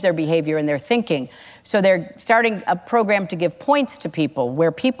change their behavior and their thinking. So they're starting a program to give points to people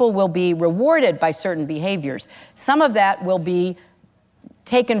where people will be rewarded by certain behaviors. Some of that will be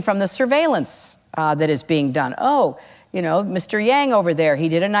taken from the surveillance that is being done. Oh, Mr. Yang over there, he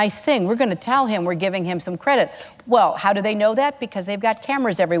did a nice thing. We're going to tell him we're giving him some credit. Well, how do they know that? Because they've got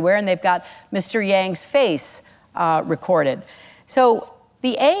cameras everywhere and they've got Mr. Yang's face recorded. So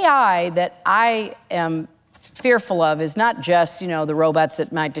the AI that I am fearful of is not just, the robots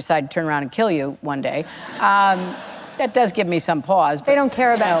that might decide to turn around and kill you one day. That does give me some pause. They don't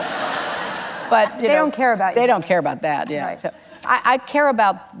care about But they don't care about you. They don't care about that, yeah. Right. So I care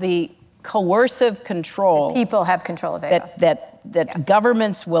about the coercive control. The people have control of AI. That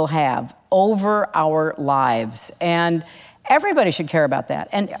governments will have over our lives. And everybody should care about that.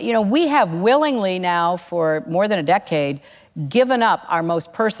 And, we have willingly now for more than a decade given up our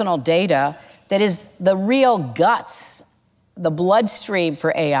most personal data that is the real guts, the bloodstream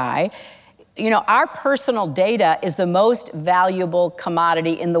for AI. Our personal data is the most valuable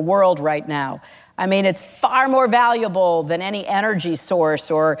commodity in the world right now. I mean, it's far more valuable than any energy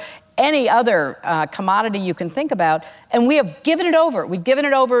source or any other commodity you can think about. And we have given it over. We've given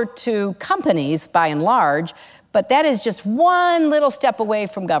it over to companies by and large, but that is just one little step away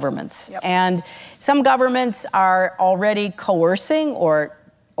from governments. Yep. And some governments are already coercing or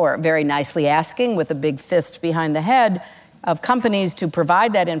very nicely asking with a big fist behind the head of companies to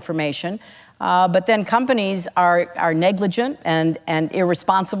provide that information. But then companies are negligent and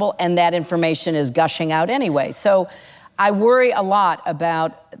irresponsible, and that information is gushing out anyway. So I worry a lot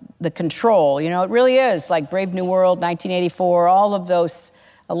about the control. It really is like Brave New World, 1984, all of those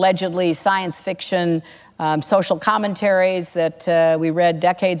allegedly science fiction social commentaries that we read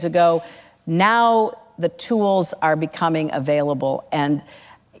decades ago. Now the tools are becoming available, and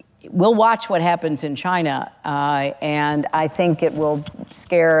we'll watch what happens in China, and I think it will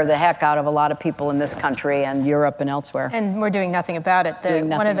scare the heck out of a lot of people in this country and Europe and elsewhere. And we're doing nothing about it. We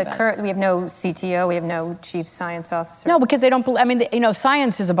have no CTO, we have no chief science officer. No, because they don't believe. I mean,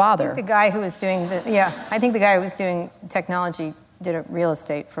 science is a bother. I think the guy who was doing technology did real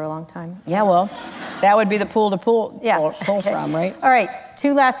estate for a long time. So. Yeah, well, that would be the pool to pull from, right? All right,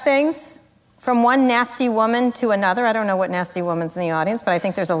 two last things. From one nasty woman to another. I don't know what nasty woman's in the audience, but I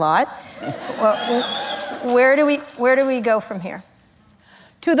think there's a lot. Well, where do we go from here?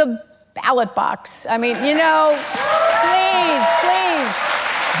 To the ballot box. I mean, please.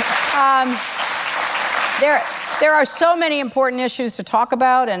 There are so many important issues to talk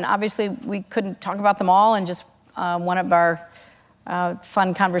about, and obviously we couldn't talk about them all in just one of our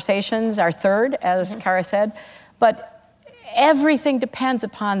fun conversations, our third, as Kara said. But everything depends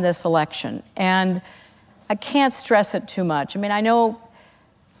upon this election, and I can't stress it too much. I mean, I know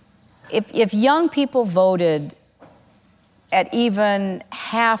if young people voted at even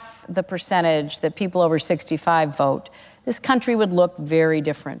half the percentage that people over 65 vote, this country would look very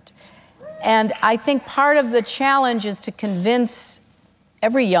different. And I think part of the challenge is to convince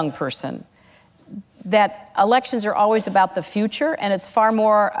every young person that elections are always about the future, and it's far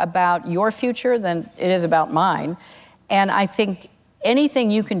more about your future than it is about mine. And I think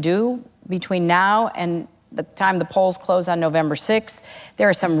anything you can do between now and the time the polls close on November 6th, there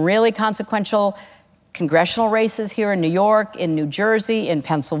are some really consequential congressional races here in New York, in New Jersey, in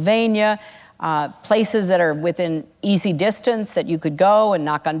Pennsylvania, places that are within easy distance that you could go and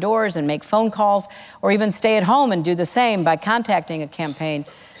knock on doors and make phone calls, or even stay at home and do the same by contacting a campaign.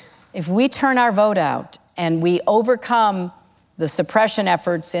 If we turn our vote out and we overcome the suppression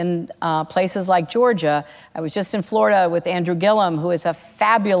efforts in places like Georgia. I was just in Florida with Andrew Gillum, who is a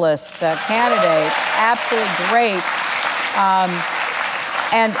fabulous candidate, absolutely great.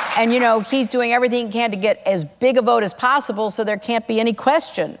 And he's doing everything he can to get as big a vote as possible, so there can't be any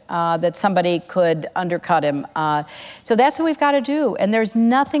question that somebody could undercut him. So that's what we've got to do. And there's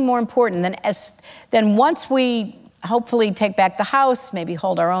nothing more important than once we hopefully take back the House, maybe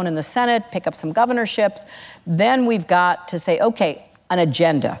hold our own in the Senate, pick up some governorships, then we've got to say, okay, an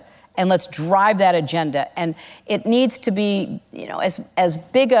agenda, and let's drive that agenda. And it needs to be, as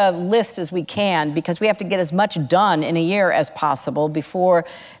big a list as we can, because we have to get as much done in a year as possible before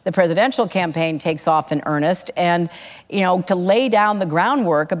the presidential campaign takes off in earnest, and, to lay down the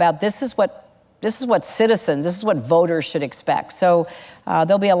groundwork about this is what citizens, this is what voters should expect. So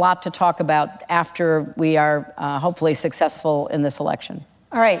there'll be a lot to talk about after we are hopefully successful in this election.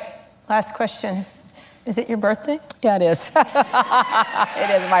 All right, last question. Is it your birthday? Yeah, it is. It is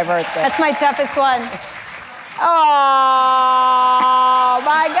my birthday. That's my toughest one. Oh,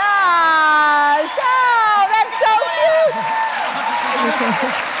 my gosh. Oh, that's so cute.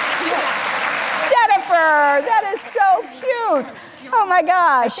 cute. Oh my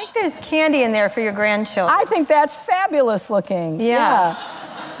gosh. I think there's candy in there for your grandchildren. I think that's fabulous looking. Yeah,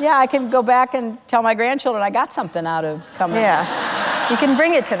 I can go back and tell my grandchildren I got something out of coming. Yeah, you can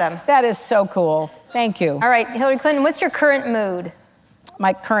bring it to them. That is so cool. Thank you. All right, Hillary Clinton, what's your current mood?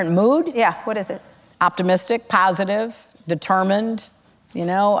 My current mood? Yeah, what is it? Optimistic, positive, determined. You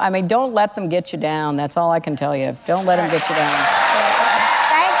know, I mean, don't let them get you down. That's all I can tell you. Don't let them get you down.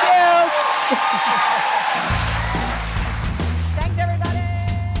 Thank you. Thanks, everybody.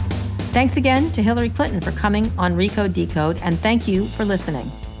 Thanks again to Hillary Clinton for coming on Recode Decode, and thank you for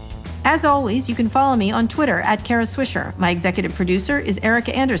listening. As always, you can follow me on Twitter at Kara Swisher. My executive producer is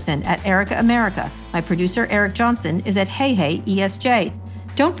Erica Anderson at Erica America. My producer, Eric Johnson, is at Hey Hey ESJ.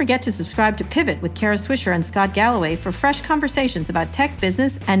 Don't forget to subscribe to Pivot with Kara Swisher and Scott Galloway for fresh conversations about tech,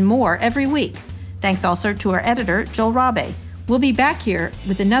 business, and more every week. Thanks also to our editor, Joel Rabe. We'll be back here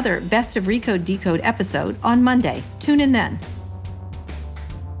with another Best of Recode Decode episode on Monday. Tune in then.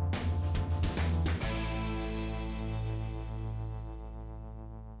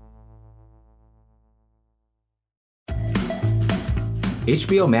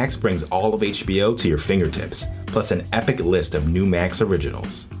 HBO Max brings all of HBO to your fingertips, plus an epic list of new Max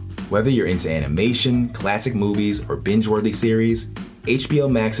originals. Whether you're into animation, classic movies, or binge-worthy series, HBO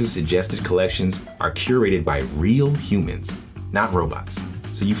Max's suggested collections are curated by real humans, not robots,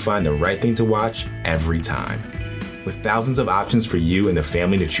 so you find the right thing to watch every time. With thousands of options for you and the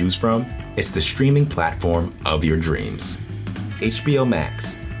family to choose from, it's the streaming platform of your dreams. HBO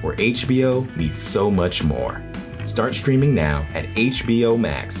Max, where HBO meets so much more. Start streaming now at hbomax.com.